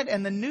dead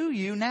and the new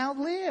you now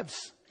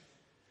lives.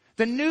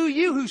 The new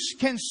you who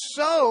can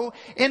sow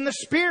in the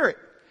Spirit,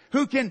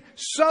 who can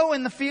sow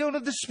in the field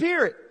of the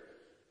Spirit.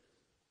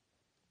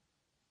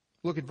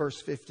 Look at verse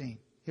 15.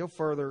 He'll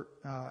further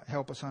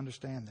help us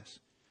understand this.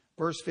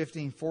 Verse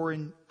 15, for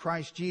in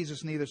Christ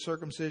Jesus neither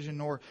circumcision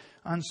nor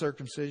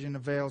uncircumcision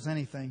avails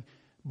anything,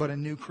 but a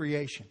new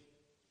creation.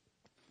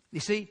 You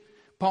see,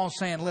 Paul's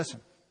saying,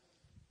 listen,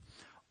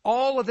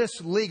 all of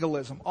this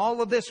legalism,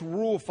 all of this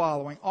rule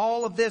following,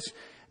 all of this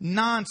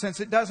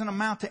nonsense, it doesn't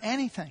amount to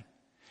anything.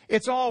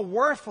 It's all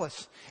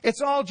worthless.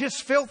 It's all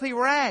just filthy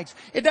rags.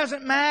 It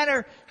doesn't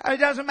matter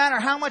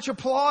how much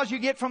applause you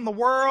get from the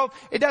world.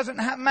 It doesn't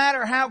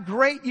matter how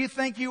great you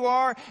think you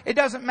are. It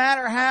doesn't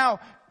matter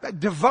how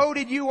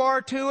devoted you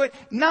are to it.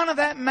 None of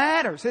that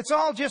matters. It's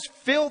all just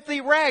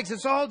filthy rags.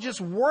 It's all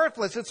just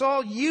worthless. It's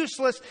all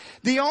useless.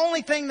 The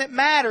only thing that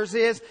matters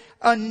is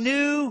a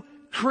new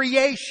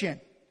creation.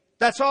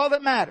 That's all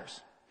that matters.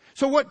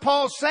 So what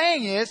Paul's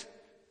saying is,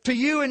 to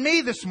you and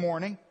me this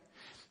morning,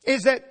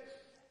 is that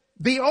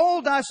the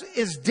old us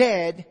is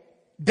dead,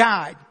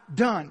 died,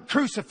 done,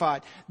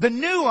 crucified. The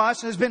new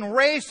us has been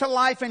raised to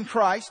life in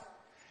Christ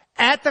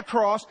at the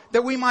cross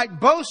that we might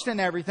boast in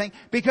everything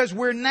because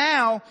we're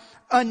now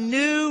a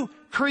new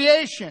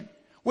creation,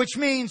 which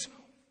means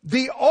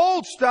the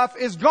old stuff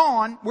is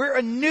gone. We're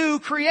a new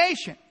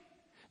creation.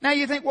 Now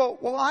you think,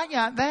 well, I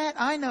got that.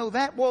 I know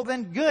that. Well,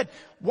 then good.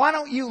 Why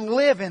don't you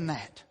live in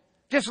that?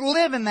 Just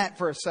live in that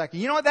for a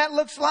second. You know what that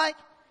looks like?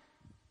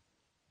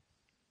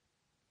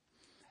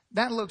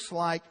 That looks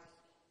like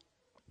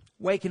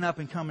waking up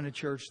and coming to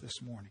church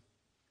this morning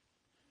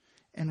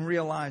and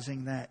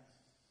realizing that,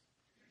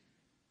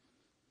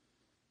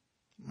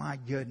 my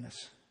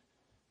goodness,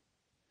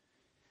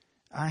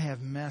 I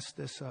have messed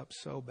this up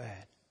so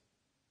bad.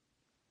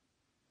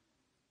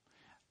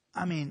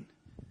 I mean,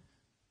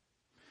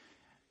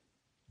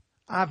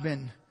 I've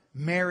been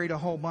married a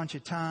whole bunch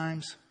of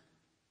times.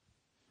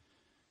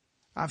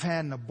 I've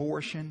had an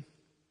abortion.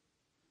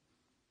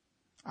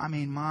 I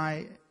mean,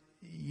 my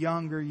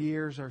younger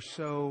years are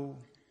so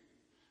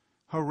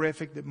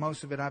horrific that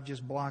most of it I've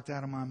just blocked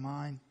out of my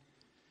mind.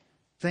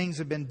 Things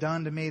have been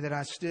done to me that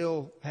I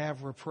still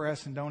have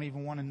repressed and don't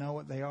even want to know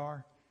what they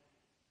are.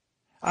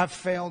 I've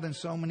failed in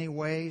so many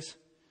ways.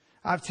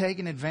 I've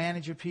taken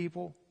advantage of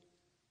people.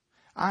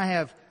 I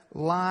have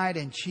lied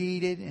and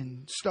cheated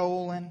and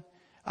stolen.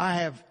 I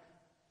have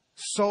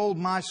sold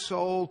my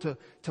soul to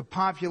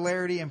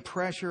popularity and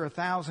pressure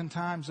 1,000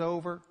 times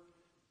over.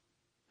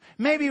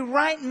 Maybe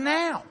right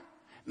now,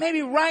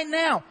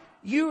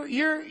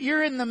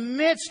 you're in the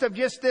midst of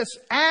just this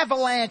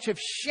avalanche of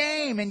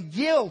shame and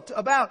guilt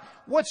about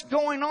what's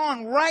going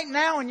on right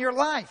now in your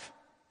life.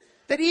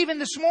 That even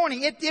this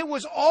morning, it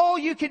was all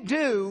you could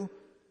do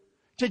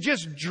to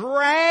just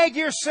drag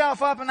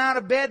yourself up and out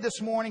of bed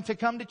this morning to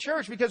come to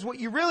church. Because what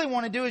you really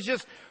want to do is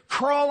just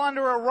crawl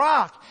under a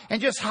rock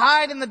and just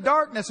hide in the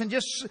darkness and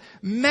just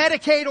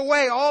medicate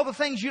away all the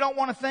things you don't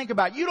want to think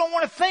about. You don't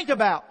want to think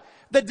about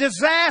the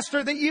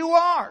disaster that you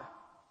are.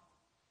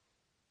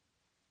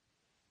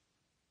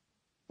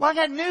 Well, I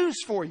got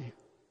news for you.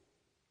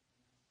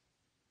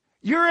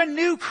 You're a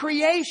new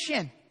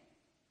creation.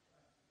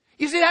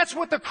 You see, that's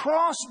what the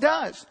cross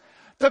does.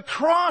 The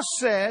cross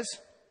says,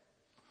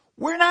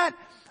 we're not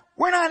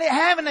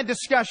having a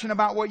discussion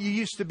about what you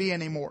used to be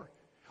anymore.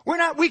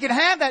 We can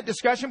have that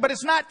discussion, but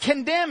it's not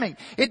condemning.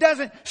 It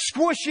doesn't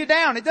squish you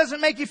down. It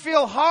doesn't make you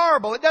feel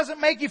horrible. It doesn't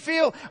make you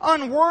feel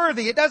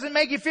unworthy. It doesn't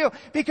make you feel,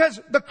 because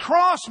the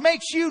cross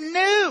makes you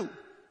new.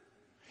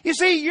 You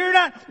see, you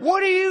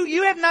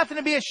have nothing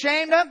to be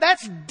ashamed of.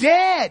 That's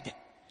dead.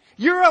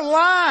 You're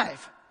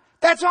alive.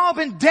 That's all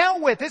been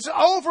dealt with. It's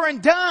over and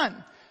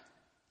done.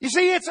 You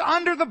see, it's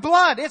under the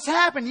blood. It's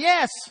happened.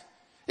 Yes.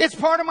 It's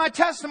part of my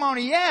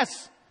testimony.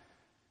 Yes.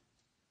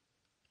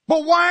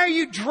 But why are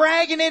you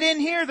dragging it in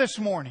here this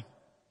morning?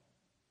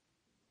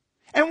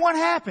 And what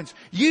happens?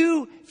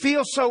 You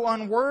feel so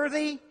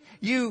unworthy.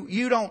 So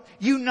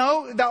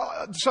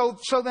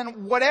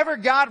then whatever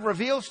God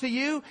reveals to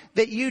you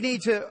that you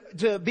need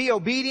to be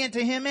obedient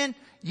to Him in,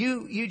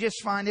 you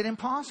just find it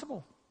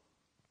impossible.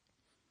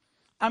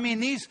 I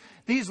mean,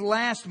 these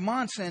last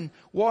months and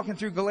walking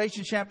through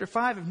Galatians chapter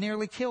 5 have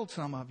nearly killed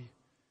some of you.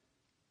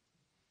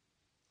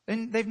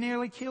 And they've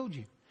nearly killed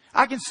you.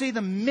 I can see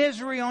the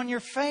misery on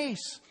your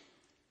face.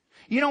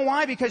 You know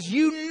why? Because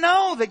you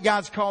know that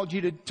God's called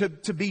you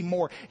to be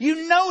more.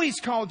 You know He's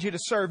called you to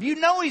serve. You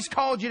know He's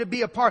called you to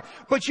be a part.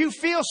 But you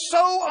feel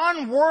so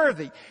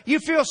unworthy. You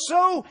feel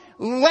so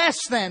less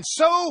than,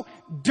 so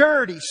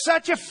dirty,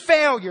 such a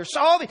failure.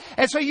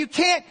 And so you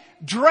can't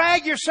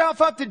drag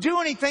yourself up to do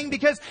anything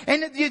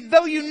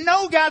though you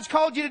know God's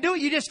called you to do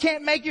it, you just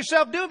can't make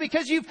yourself do it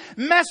because you've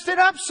messed it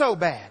up so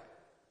bad.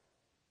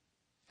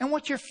 And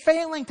what you're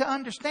failing to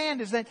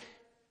understand is that,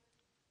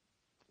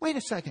 wait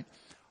a second,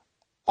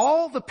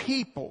 all the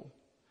people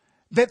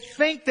that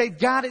think they've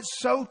got it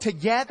so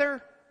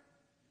together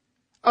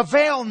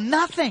avail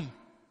nothing.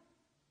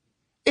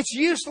 It's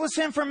useless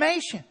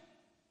information.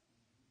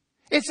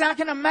 It's not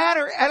going to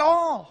matter at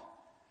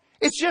all.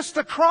 It's just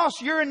the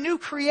cross. You're a new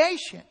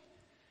creation.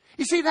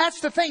 You see,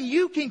 that's the thing.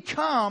 You can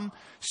come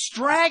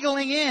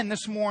straggling in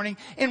this morning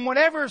in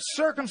whatever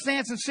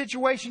circumstance and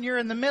situation you're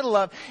in the middle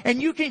of,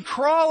 and you can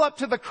crawl up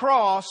to the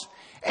cross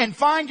and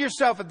find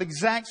yourself at the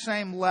exact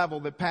same level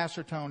that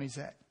Pastor Tony's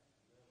at.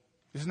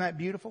 Isn't that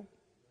beautiful?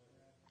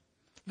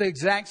 The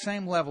exact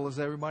same level as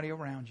everybody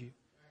around you.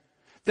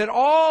 That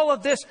all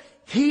of this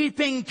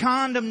heaping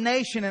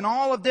condemnation and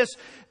all of this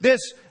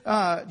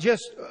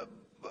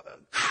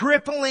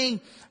crippling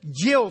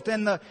guilt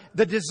and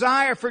the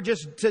desire for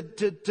just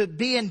to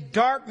be in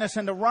darkness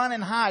and to run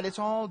and hide, it's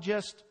all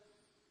just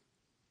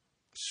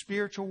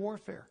spiritual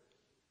warfare.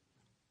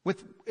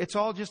 It's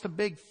all just a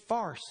big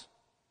farce.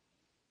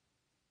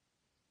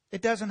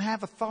 It doesn't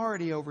have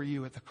authority over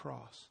you at the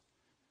cross.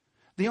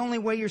 The only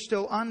way you're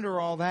still under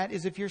all that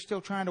is if you're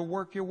still trying to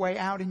work your way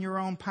out in your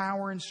own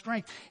power and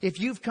strength. If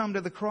you've come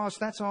to the cross,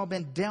 that's all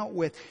been dealt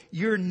with.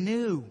 You're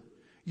new.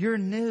 You're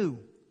new.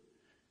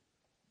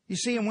 You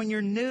see, and when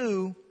you're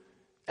new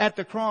at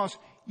the cross,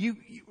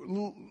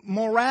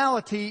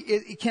 morality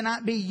it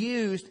cannot be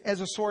used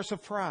as a source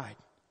of pride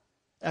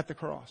at the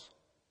cross.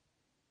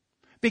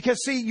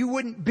 Because, see, you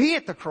wouldn't be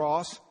at the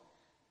cross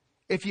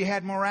if you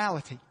had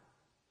morality.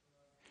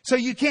 So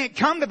you can't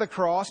come to the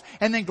cross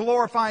and then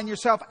glorifying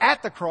yourself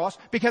at the cross,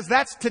 because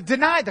that's to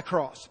deny the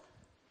cross.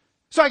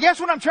 So I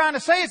guess what I'm trying to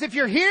say is, if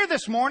you're here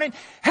this morning,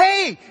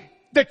 hey,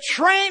 the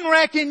train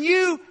wreck in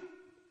you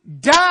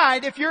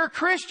died if you're a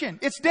Christian.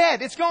 It's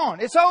dead. It's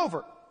gone. It's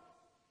over.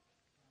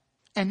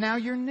 And now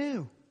you're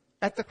new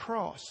at the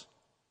cross.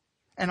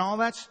 And all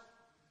that's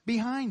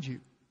behind you.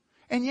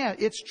 And yeah,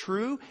 it's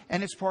true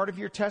and it's part of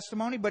your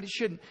testimony, but it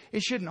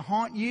shouldn't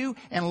haunt you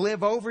and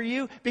live over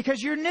you,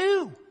 because you're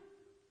new.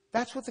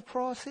 That's what the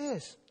cross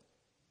is.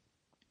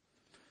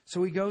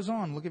 So he goes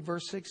on. Look at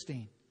verse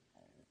 16.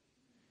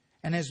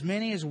 And as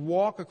many as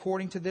walk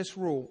according to this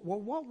rule. Well,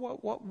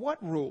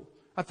 what rule?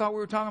 I thought we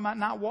were talking about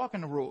not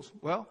walking the rules.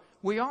 Well,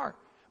 we are.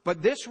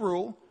 But this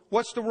rule,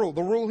 what's the rule?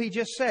 The rule he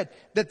just said,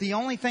 that the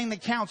only thing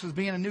that counts is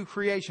being a new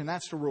creation.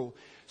 That's the rule.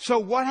 So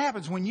what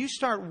happens when you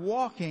start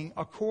walking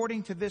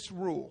according to this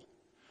rule?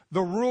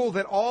 The rule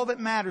that all that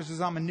matters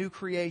is I'm a new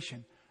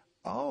creation.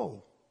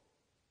 Oh,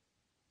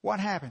 what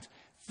happens?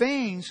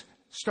 Things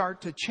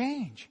start to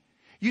change.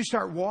 You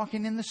start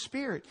walking in the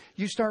Spirit.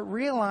 You start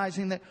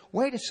realizing that,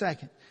 wait a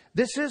second,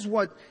 this is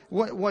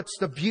what's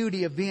the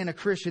beauty of being a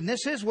Christian.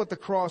 This is what the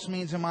cross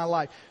means in my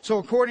life. So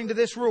according to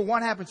this rule,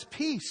 what happens?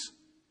 Peace.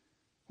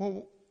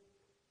 Well,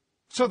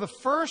 so the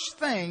first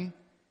thing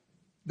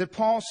that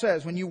Paul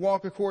says when you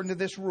walk according to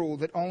this rule,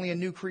 that only a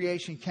new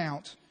creation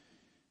counts,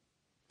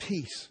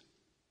 peace.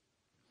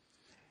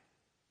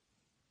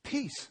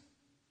 Peace.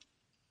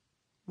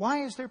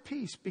 Why is there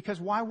peace?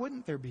 Because why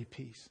wouldn't there be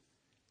peace?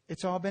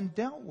 It's all been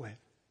dealt with.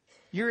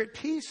 You're at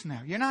peace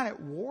now. You're not at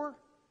war.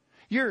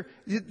 You're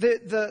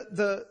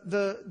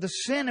the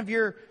sin of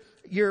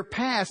your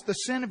past, the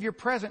sin of your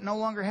present no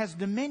longer has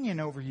dominion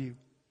over you.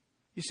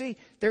 You see,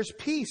 there's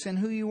peace in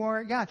who you are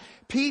at God.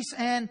 Peace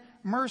and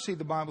mercy,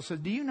 the Bible says.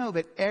 Do you know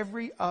that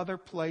every other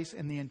place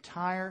in the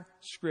entire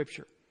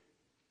Scripture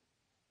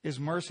is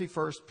mercy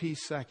first,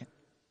 peace second?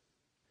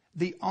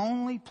 The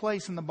only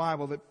place in the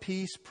Bible that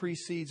peace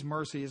precedes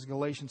mercy is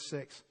Galatians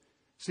 6.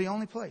 It's the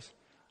only place.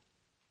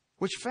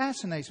 Which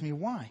fascinates me.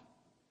 Why?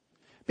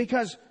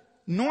 Because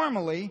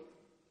normally,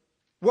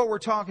 what we're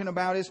talking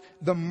about is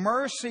the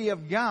mercy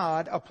of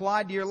God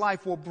applied to your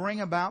life will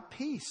bring about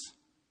peace.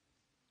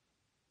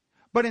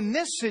 But in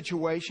this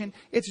situation,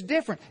 it's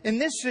different. In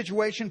this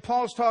situation,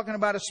 Paul's talking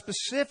about a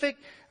specific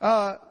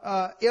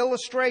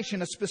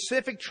illustration, a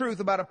specific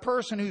truth about a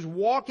person who's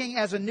walking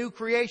as a new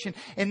creation.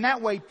 In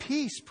that way,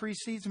 peace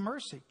precedes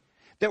mercy.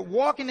 That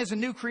walking as a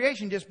new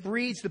creation just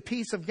breeds the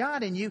peace of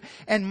God in you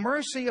and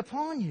mercy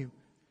upon you.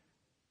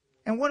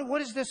 And what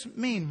does this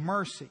mean,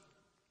 mercy?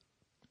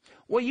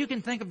 Well, you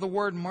can think of the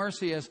word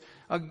mercy as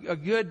a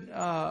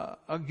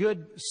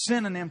good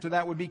synonym to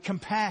that would be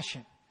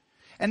compassion.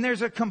 And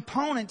there's a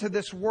component to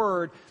this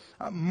word,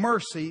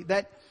 mercy,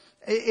 that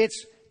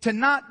it's to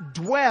not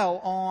dwell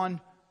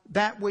on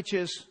that which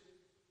is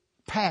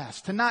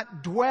past, to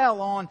not dwell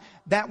on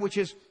that which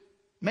is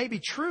maybe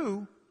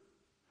true,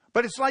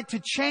 but it's like to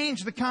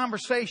change the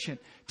conversation,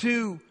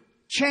 to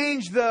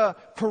change the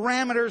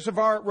parameters of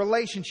our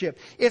relationship.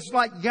 It's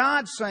like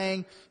God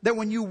saying that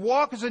when you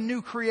walk as a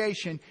new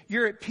creation,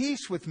 you're at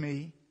peace with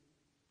me.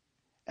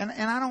 And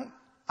I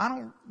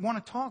don't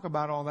want to talk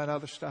about all that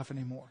other stuff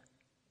anymore.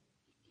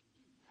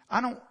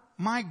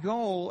 My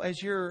goal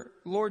as your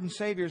Lord and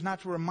Savior is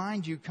not to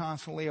remind you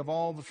constantly of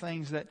all the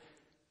things that...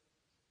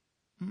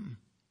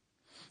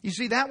 You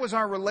see, that was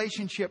our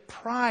relationship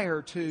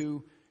prior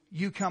to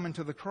you coming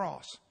to the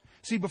cross.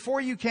 See, before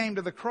you came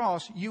to the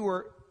cross, you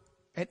were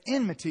at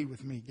enmity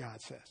with me,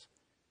 God says.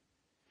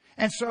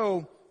 And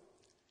so,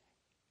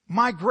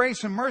 my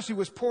grace and mercy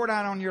was poured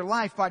out on your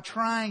life by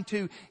trying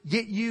to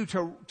get you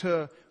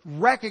to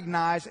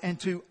recognize and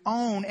to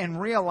own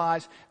and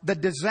realize the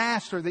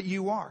disaster that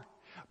you are.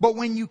 But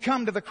when you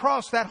come to the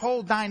cross, that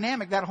whole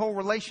dynamic, that whole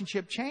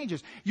relationship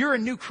changes. You're a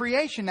new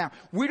creation now.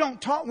 We're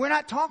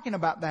not talking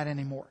about that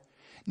anymore.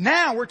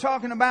 Now we're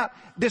talking about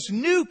this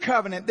new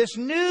covenant, this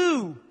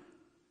new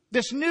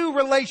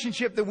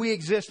relationship that we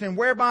exist in,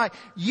 whereby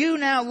you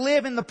now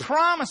live in the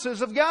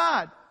promises of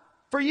God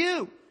for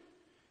you.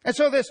 And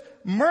so this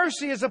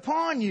mercy is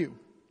upon you.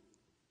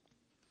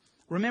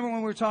 Remember when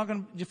we were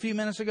talking a few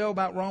minutes ago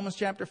about Romans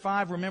chapter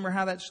 5? Remember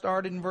how that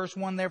started in verse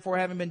 1? Therefore,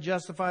 having been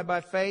justified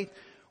by faith,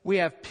 we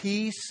have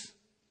peace.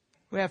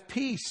 We have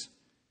peace.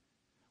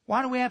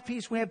 Why do we have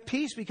peace? We have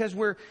peace because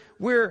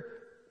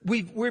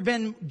we've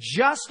been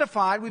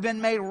justified. We've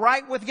been made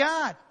right with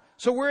God.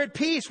 So we're at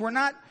peace. We're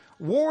not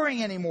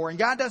warring anymore. And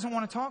God doesn't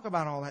want to talk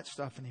about all that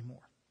stuff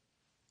anymore.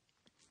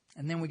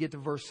 And then we get to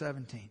verse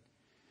 17.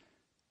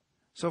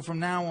 So from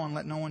now on,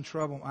 let no one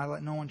trouble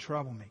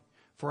me.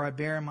 For I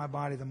bear in my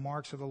body the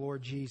marks of the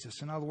Lord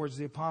Jesus. In other words,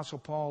 the Apostle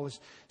Paul is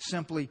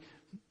simply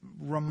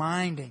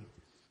reminding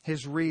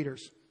his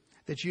readers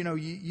that,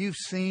 you've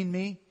seen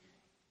me.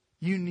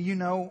 You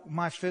know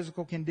my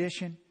physical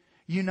condition.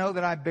 You know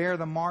that I bear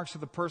the marks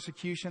of the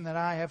persecution that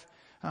I have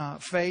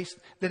faced.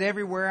 That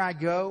everywhere I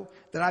go,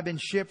 that I've been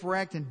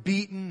shipwrecked and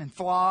beaten and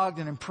flogged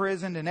and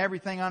imprisoned and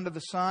everything under the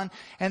sun.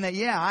 And that,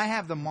 I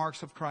have the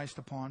marks of Christ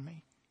upon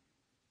me.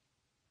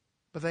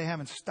 But they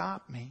haven't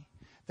stopped me.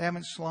 They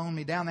haven't slowed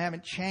me down. They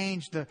haven't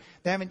changed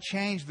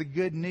the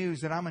good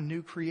news that I'm a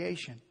new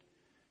creation.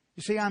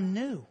 You see, I'm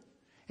new.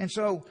 And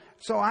so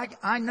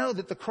I know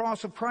that the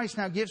cross of Christ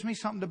now gives me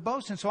something to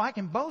boast in. So I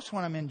can boast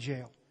when I'm in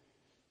jail.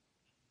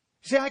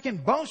 See, I can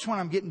boast when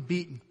I'm getting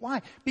beaten.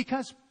 Why?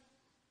 Because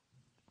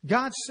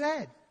God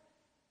said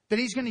that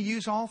He's going to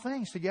use all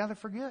things together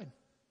for good.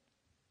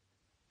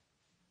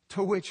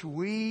 To which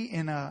we,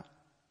 in a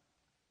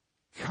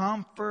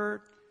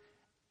comfort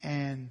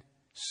and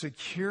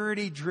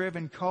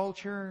security-driven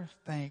culture,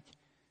 think,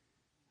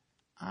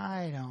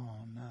 I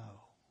don't know.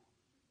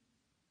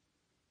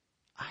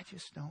 I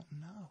just don't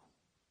know.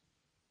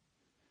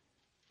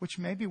 Which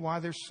may be why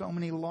there's so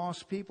many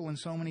lost people in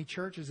so many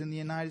churches in the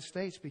United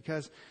States,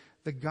 because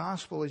the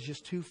gospel is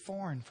just too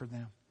foreign for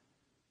them.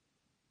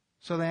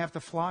 So they have to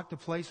flock to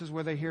places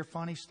where they hear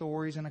funny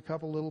stories and a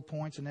couple little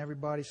points and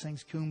everybody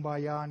sings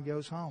Kumbaya and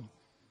goes home.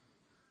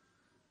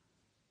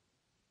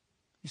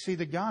 You see,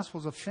 the gospel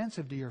is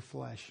offensive to your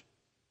flesh.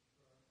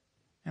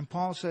 And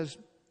Paul says,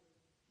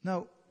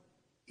 No,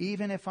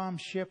 even if I'm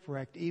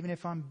shipwrecked, even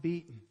if I'm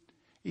beaten,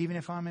 even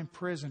if I'm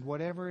imprisoned,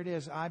 whatever it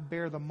is, I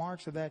bear the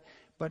marks of that.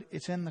 But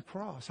it's in the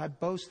cross. I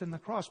boast in the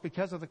cross.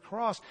 Because of the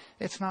cross,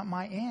 it's not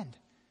my end.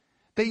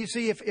 That you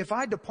see, if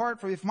I depart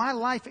from, if my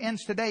life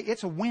ends today,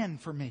 it's a win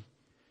for me.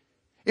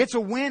 It's a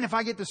win if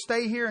I get to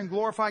stay here and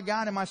glorify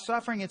God in my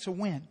suffering. It's a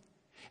win.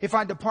 If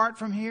I depart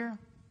from here,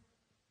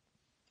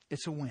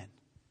 it's a win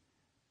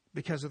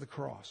because of the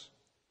cross.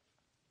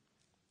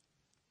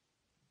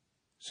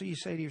 So you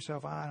say to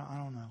yourself, I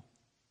don't know.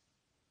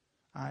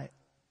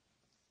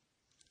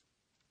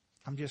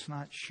 I'm just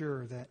not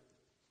sure that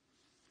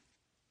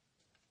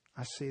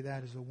I see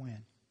that as a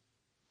win.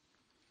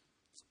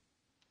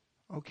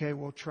 Okay,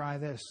 well, try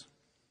this.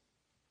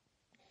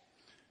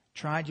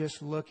 Try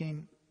just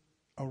looking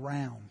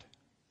around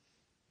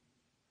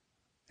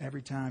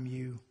every time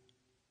you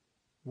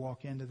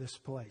walk into this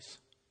place.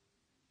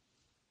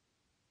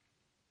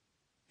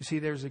 You see,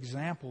 there's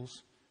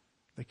examples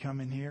that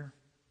come in here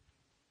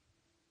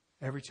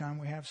every time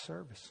we have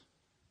service,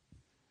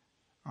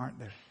 aren't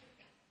there?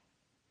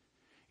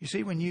 You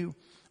see, when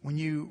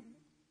you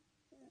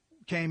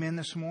came in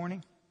this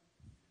morning,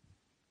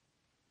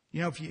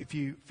 you know, if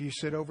you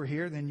sit over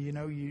here, then you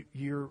know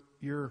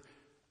you're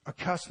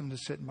accustomed to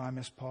sitting by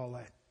Miss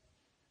Paulette,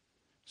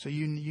 so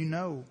you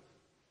know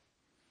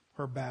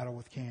her battle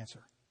with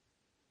cancer,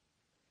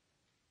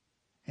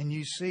 and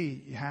you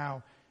see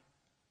how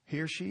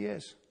here she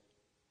is,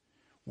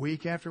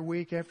 week after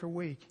week after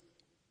week.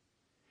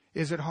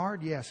 Is it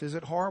hard? Yes. Is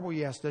it horrible?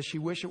 Yes. Does she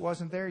wish it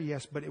wasn't there?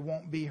 Yes. But it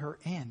won't be her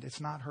end. It's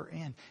not her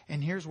end.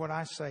 And here's what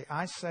I say.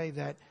 I say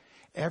that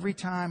every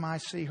time I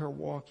see her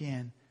walk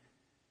in,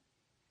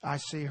 I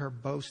see her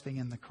boasting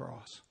in the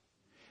cross.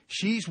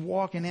 She's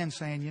walking in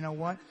saying, you know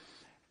what?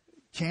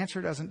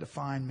 Cancer doesn't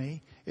define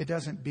me. It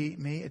doesn't beat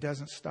me. It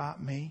doesn't stop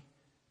me.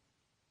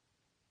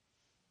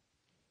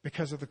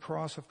 Because of the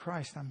cross of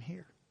Christ, I'm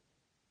here.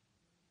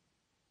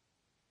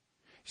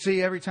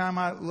 See, every time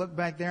I look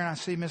back there and I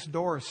see Miss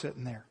Doris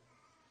sitting there.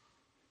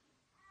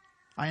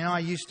 I know I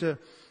used to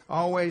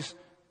always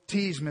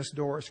tease Miss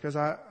Doris because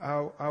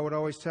I would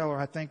always tell her,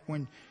 I think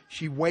when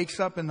she wakes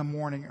up in the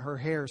morning, her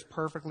hair is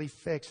perfectly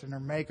fixed and her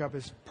makeup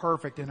is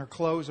perfect and her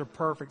clothes are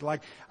perfect.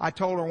 Like I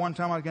told her one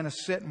time I was going to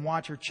sit and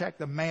watch her check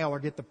the mail or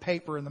get the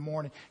paper in the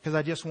morning because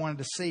I just wanted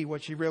to see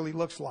what she really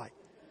looks like.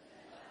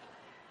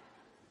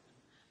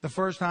 The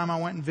first time I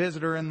went and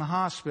visited her in the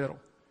hospital,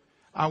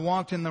 I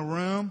walked in the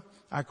room.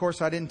 Of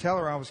course, I didn't tell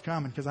her I was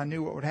coming because I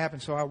knew what would happen.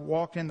 So I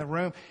walked in the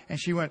room and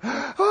she went,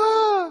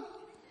 ah!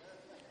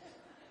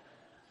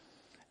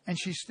 And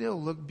she still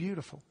looked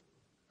beautiful.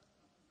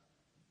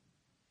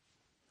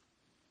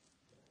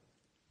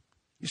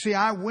 You see,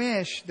 I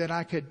wish that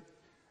I could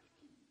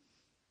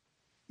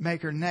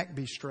make her neck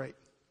be straight.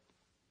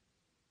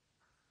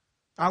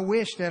 I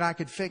wish that I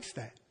could fix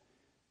that.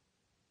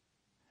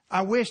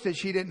 I wish that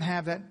she didn't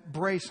have that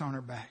brace on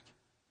her back.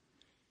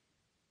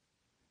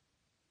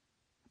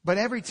 But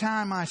every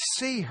time I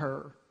see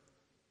her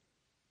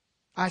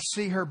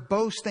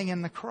boasting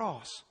in the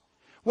cross.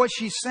 What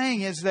she's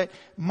saying is that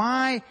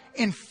my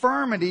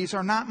infirmities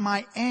are not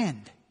my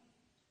end.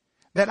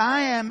 That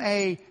I am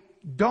a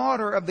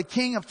daughter of the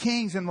King of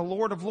Kings and the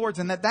Lord of Lords,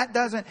 and that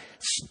doesn't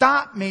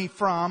stop me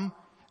from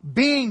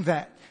being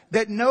that.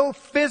 That no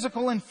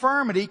physical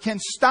infirmity can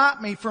stop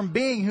me from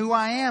being who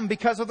I am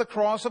because of the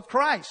cross of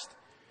Christ.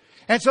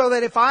 And so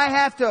that if I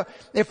have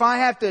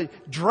to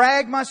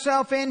drag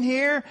myself in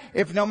here,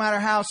 if no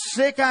matter how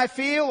sick I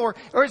feel, or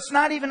it's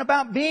not even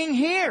about being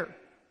here.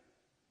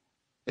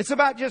 It's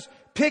about just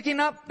picking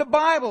up the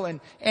Bible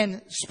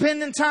and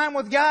spending time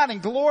with God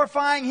and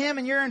glorifying Him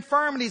in your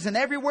infirmities. And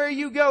everywhere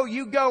you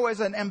go as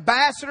an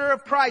ambassador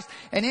of Christ.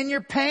 And in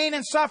your pain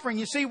and suffering,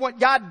 you see what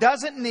God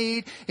doesn't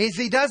need is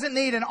He doesn't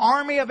need an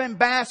army of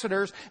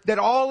ambassadors that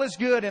all is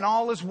good and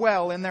all is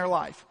well in their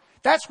life.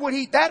 That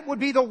would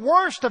be the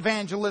worst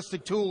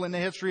evangelistic tool in the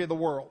history of the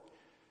world.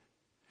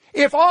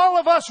 If all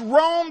of us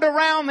roamed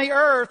around the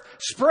earth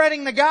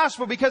spreading the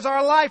gospel because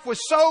our life was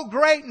so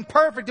great and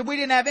perfect that we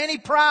didn't have any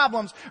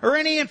problems or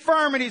any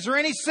infirmities or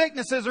any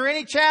sicknesses or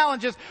any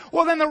challenges,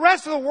 well then the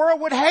rest of the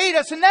world would hate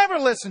us and never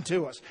listen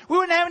to us. We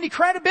wouldn't have any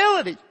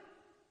credibility.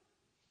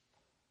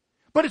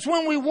 But it's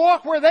when we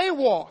walk where they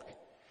walk.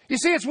 You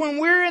see, it's when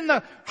we're in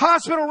the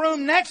hospital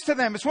room next to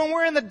them. It's when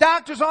we're in the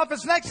doctor's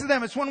office next to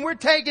them. It's when we're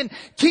taking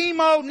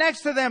chemo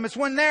next to them. It's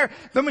when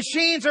the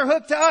machines are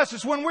hooked to us.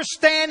 It's when we're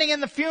standing in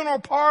the funeral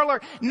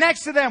parlor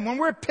next to them. When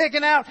we're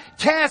picking out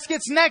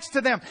caskets next to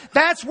them.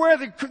 That's where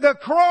the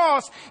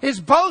cross is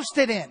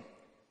boasted in.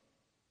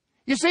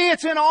 You see,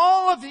 it's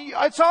all of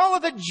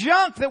the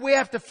junk that we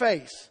have to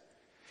face.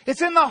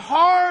 It's in the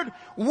hard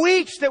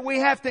weeks that we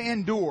have to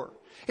endure.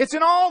 It's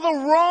in all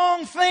the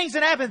wrong things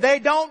that happen. They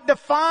don't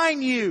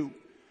define you.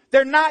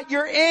 They're not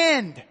your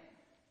end.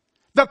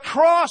 The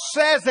cross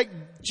says that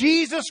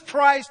Jesus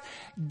Christ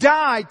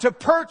died to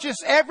purchase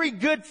every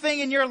good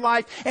thing in your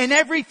life and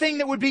everything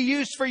that would be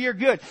used for your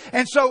good.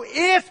 And so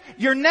if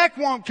your neck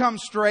won't come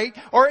straight,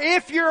 or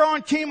if you're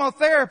on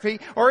chemotherapy,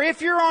 or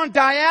if you're on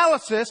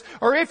dialysis,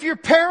 or if you're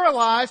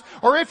paralyzed,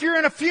 or if you're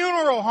in a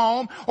funeral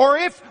home, or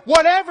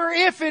whatever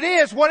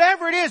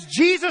it is,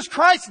 Jesus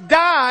Christ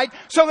died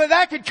so that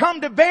that could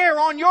come to bear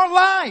on your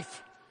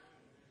life.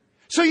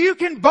 So you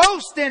can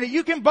boast in it.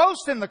 You can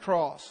boast in the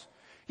cross.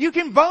 You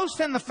can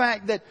boast in the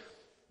fact that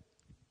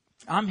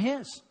I'm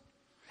His.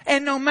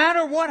 And no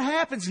matter what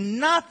happens,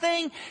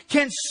 nothing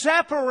can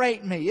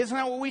separate me. Isn't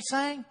that what we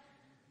sang?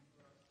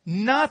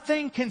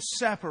 Nothing can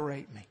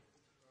separate me.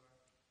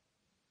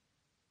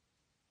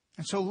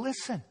 And so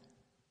listen.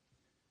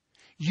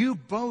 You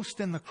boast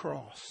in the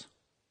cross.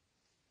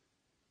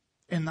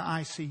 In the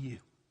ICU.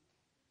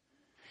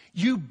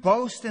 You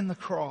boast in the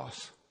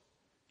cross.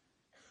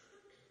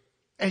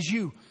 As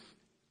you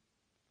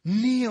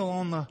kneel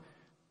on the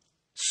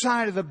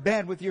side of the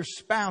bed with your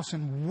spouse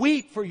and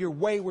weep for your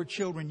wayward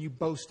children, you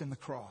boast in the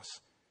cross.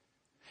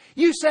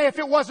 You say, if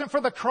it wasn't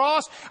for the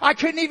cross, I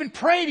couldn't even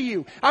pray to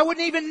you. I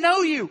wouldn't even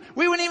know you.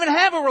 We wouldn't even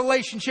have a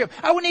relationship.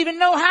 I wouldn't even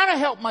know how to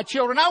help my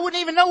children. I wouldn't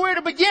even know where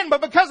to begin.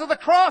 But because of the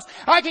cross,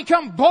 I can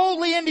come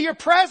boldly into your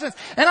presence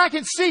and I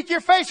can seek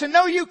your face and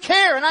know you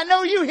care and I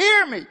know you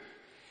hear me.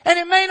 And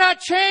it may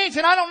not change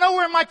and I don't know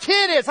where my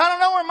kid is. I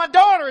don't know where my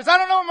daughter is. I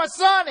don't know where my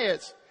son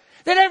is.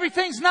 That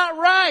everything's not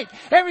right.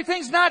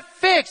 Everything's not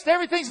fixed.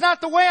 Everything's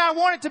not the way I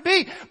want it to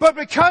be. But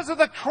because of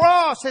the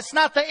cross, it's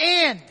not the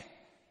end.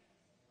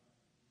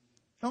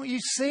 Don't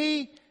you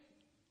see?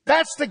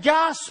 That's the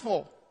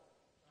gospel.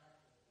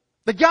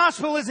 The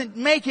gospel isn't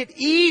make it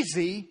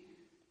easy.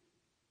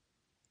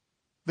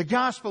 The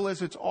gospel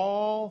is it's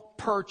all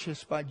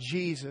purchased by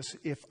Jesus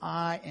if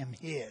I am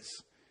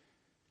His.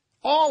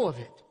 All of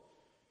it.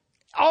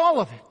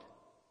 All of it.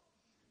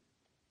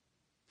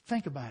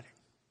 Think about it.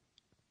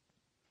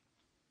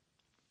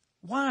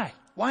 Why?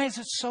 Why is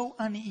it so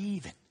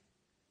uneven?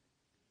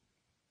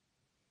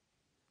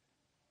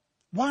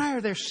 Why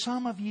are there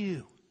some of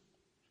you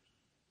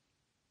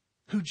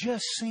who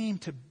just seem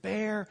to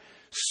bear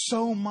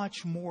so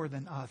much more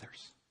than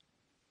others?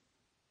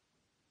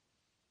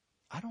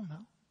 I don't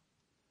know.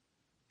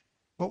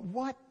 But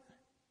what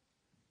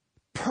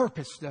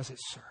purpose does it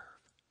serve?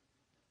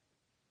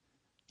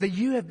 That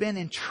you have been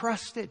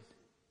entrusted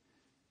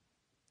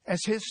as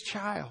His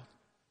child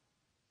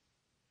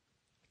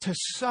to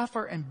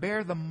suffer and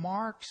bear the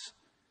marks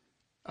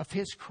of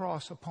His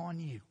cross upon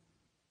you.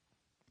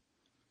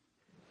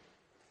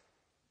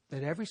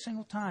 That every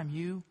single time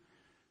you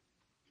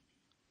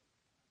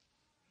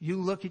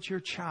look at your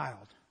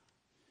child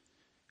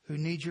who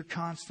needs your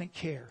constant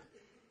care,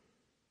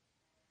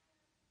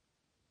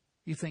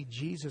 you think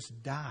Jesus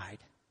died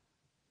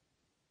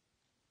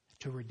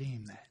to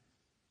redeem that.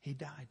 He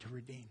died to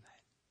redeem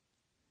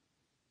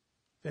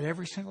that. That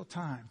every single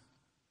time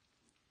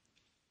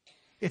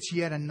it's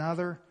yet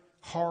another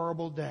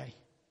horrible day.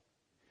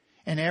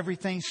 And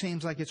everything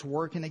seems like it's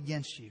working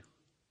against you.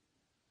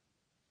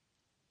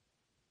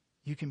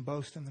 You can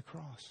boast in the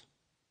cross.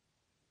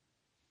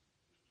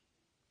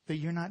 That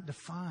you're not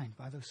defined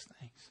by those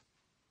things.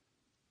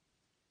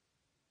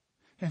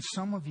 And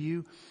some of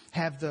you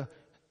have the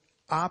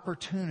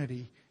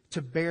opportunity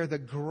to bear the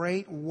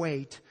great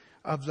weight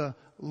of the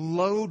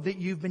load that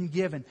you've been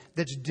given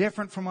that's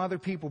different from other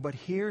people. But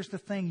here's the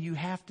thing you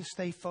have to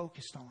stay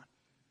focused on.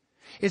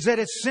 Is that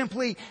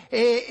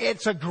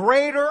it's a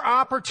greater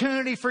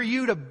opportunity for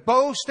you to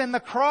boast in the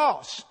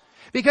cross.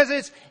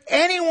 Because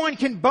anyone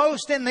can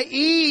boast in the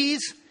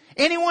ease.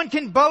 Anyone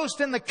can boast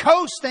in the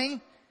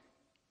coasting.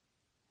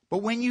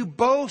 But when you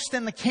boast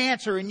in the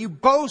cancer and you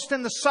boast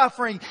in the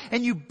suffering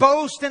and you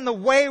boast in the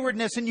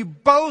waywardness and you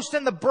boast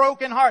in the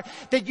broken heart,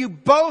 that you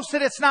boast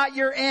that it's not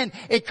your end,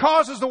 it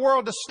causes the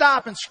world to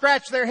stop and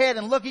scratch their head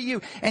and look at you.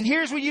 And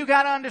here's what you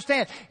got to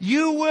understand.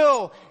 You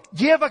will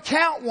give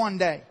account one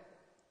day.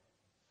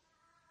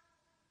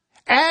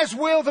 As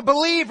will the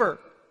believer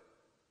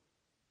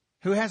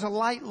who has a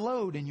light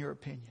load, in your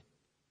opinion.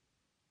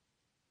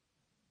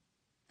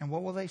 And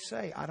what will they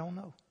say? I don't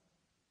know.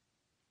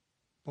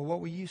 But what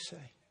will you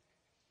say?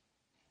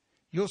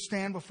 You'll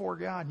stand before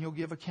God and you'll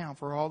give account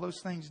for all those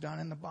things done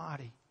in the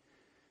body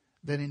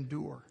that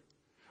endure.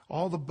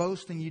 All the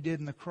boasting you did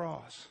in the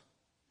cross.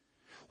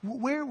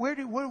 Where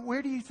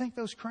do you think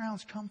those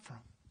crowns come from?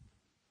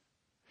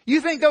 You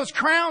think those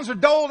crowns are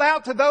doled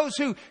out to those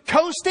who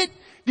coasted?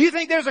 Do you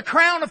think there's a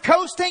crown of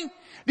coasting?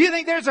 Do you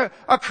think there's a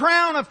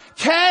crown of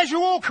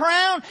casual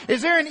crown?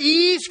 Is there an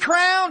ease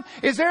crown?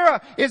 Is there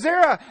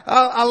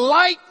a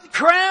light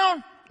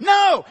crown?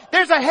 No,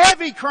 there's a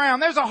heavy crown.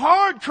 There's a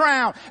hard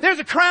crown. There's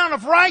a crown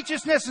of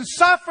righteousness and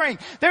suffering.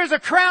 There's a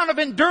crown of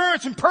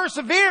endurance and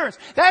perseverance.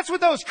 That's what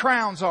those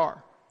crowns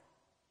are.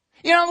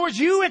 In other words,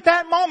 you at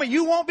that moment,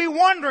 you won't be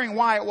wondering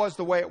why it was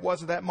the way it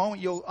was at that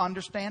moment. You'll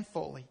understand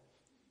fully.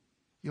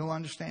 You'll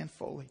understand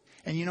fully.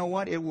 And you know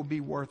what? It will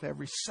be worth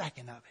every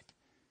second of it.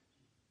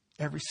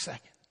 Every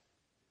second.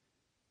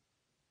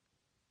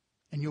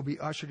 And and you'll be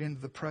ushered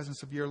into the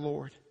presence of your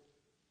Lord.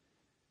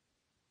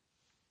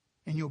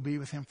 And you'll be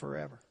with Him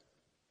forever.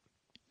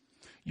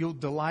 You'll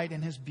delight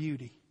in His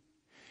beauty.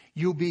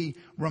 You'll be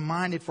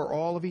reminded for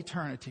all of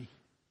eternity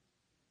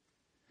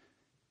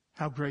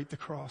how great the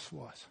cross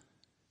was.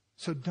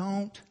 So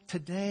don't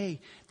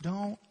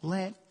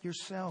let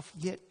yourself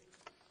get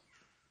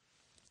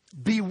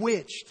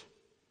bewitched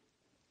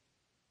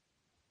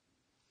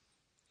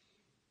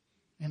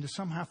into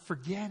somehow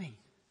forgetting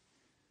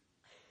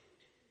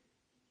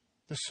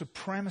the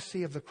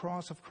supremacy of the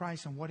cross of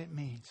Christ and what it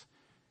means.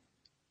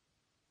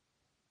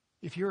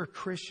 If you're a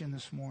Christian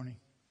this morning,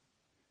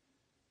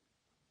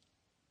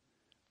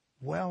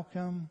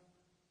 welcome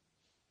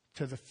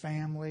to the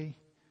family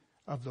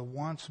of the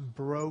once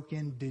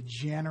broken,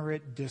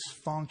 degenerate,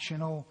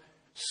 dysfunctional,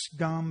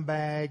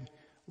 scumbag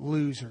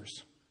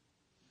losers.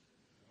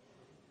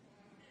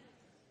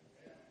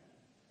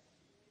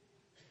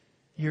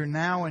 You're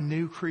now a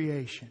new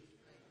creation.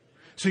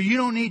 So you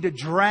don't need to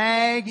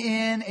drag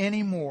in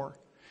anymore.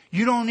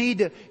 You don't need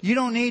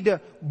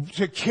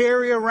to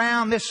carry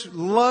around this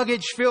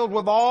luggage filled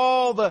with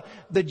all the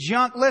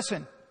junk.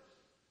 Listen.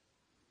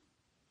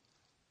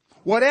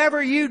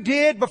 Whatever you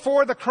did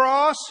before the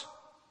cross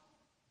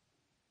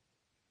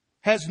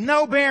has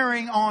no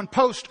bearing on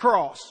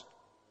post-cross.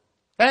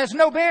 That has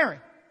no bearing.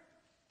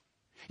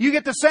 You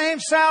get the same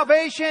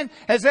salvation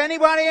as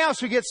anybody else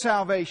who gets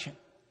salvation.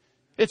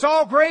 It's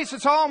all grace,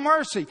 it's all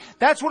mercy.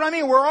 That's what I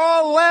mean. We're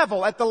all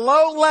level. At the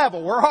low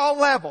level, we're all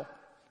level.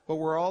 But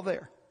we're all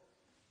there.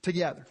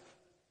 Together.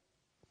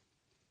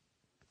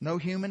 No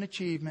human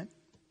achievement.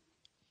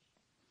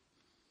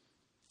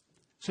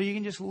 So you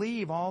can just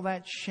leave all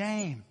that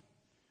shame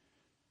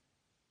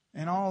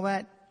and all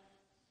that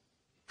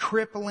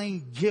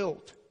crippling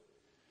guilt.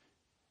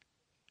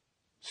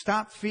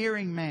 Stop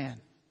fearing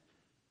man.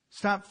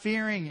 Stop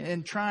fearing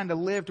and trying to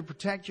live to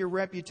protect your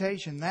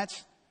reputation.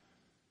 That's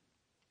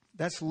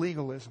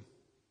legalism.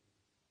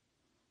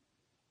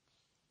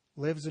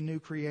 Live as a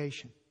new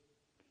creation.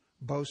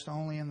 Boast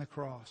only in the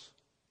cross.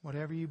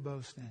 Whatever you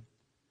boast in,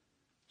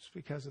 it's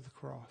because of the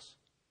cross.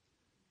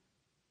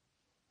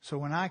 So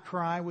when I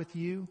cry with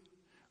you,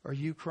 or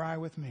you cry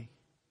with me,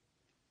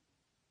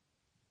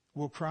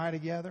 we'll cry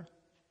together,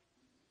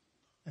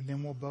 and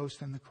then we'll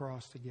boast in the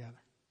cross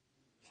together.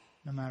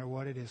 No matter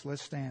what it is.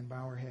 Let's stand,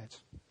 bow our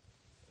heads.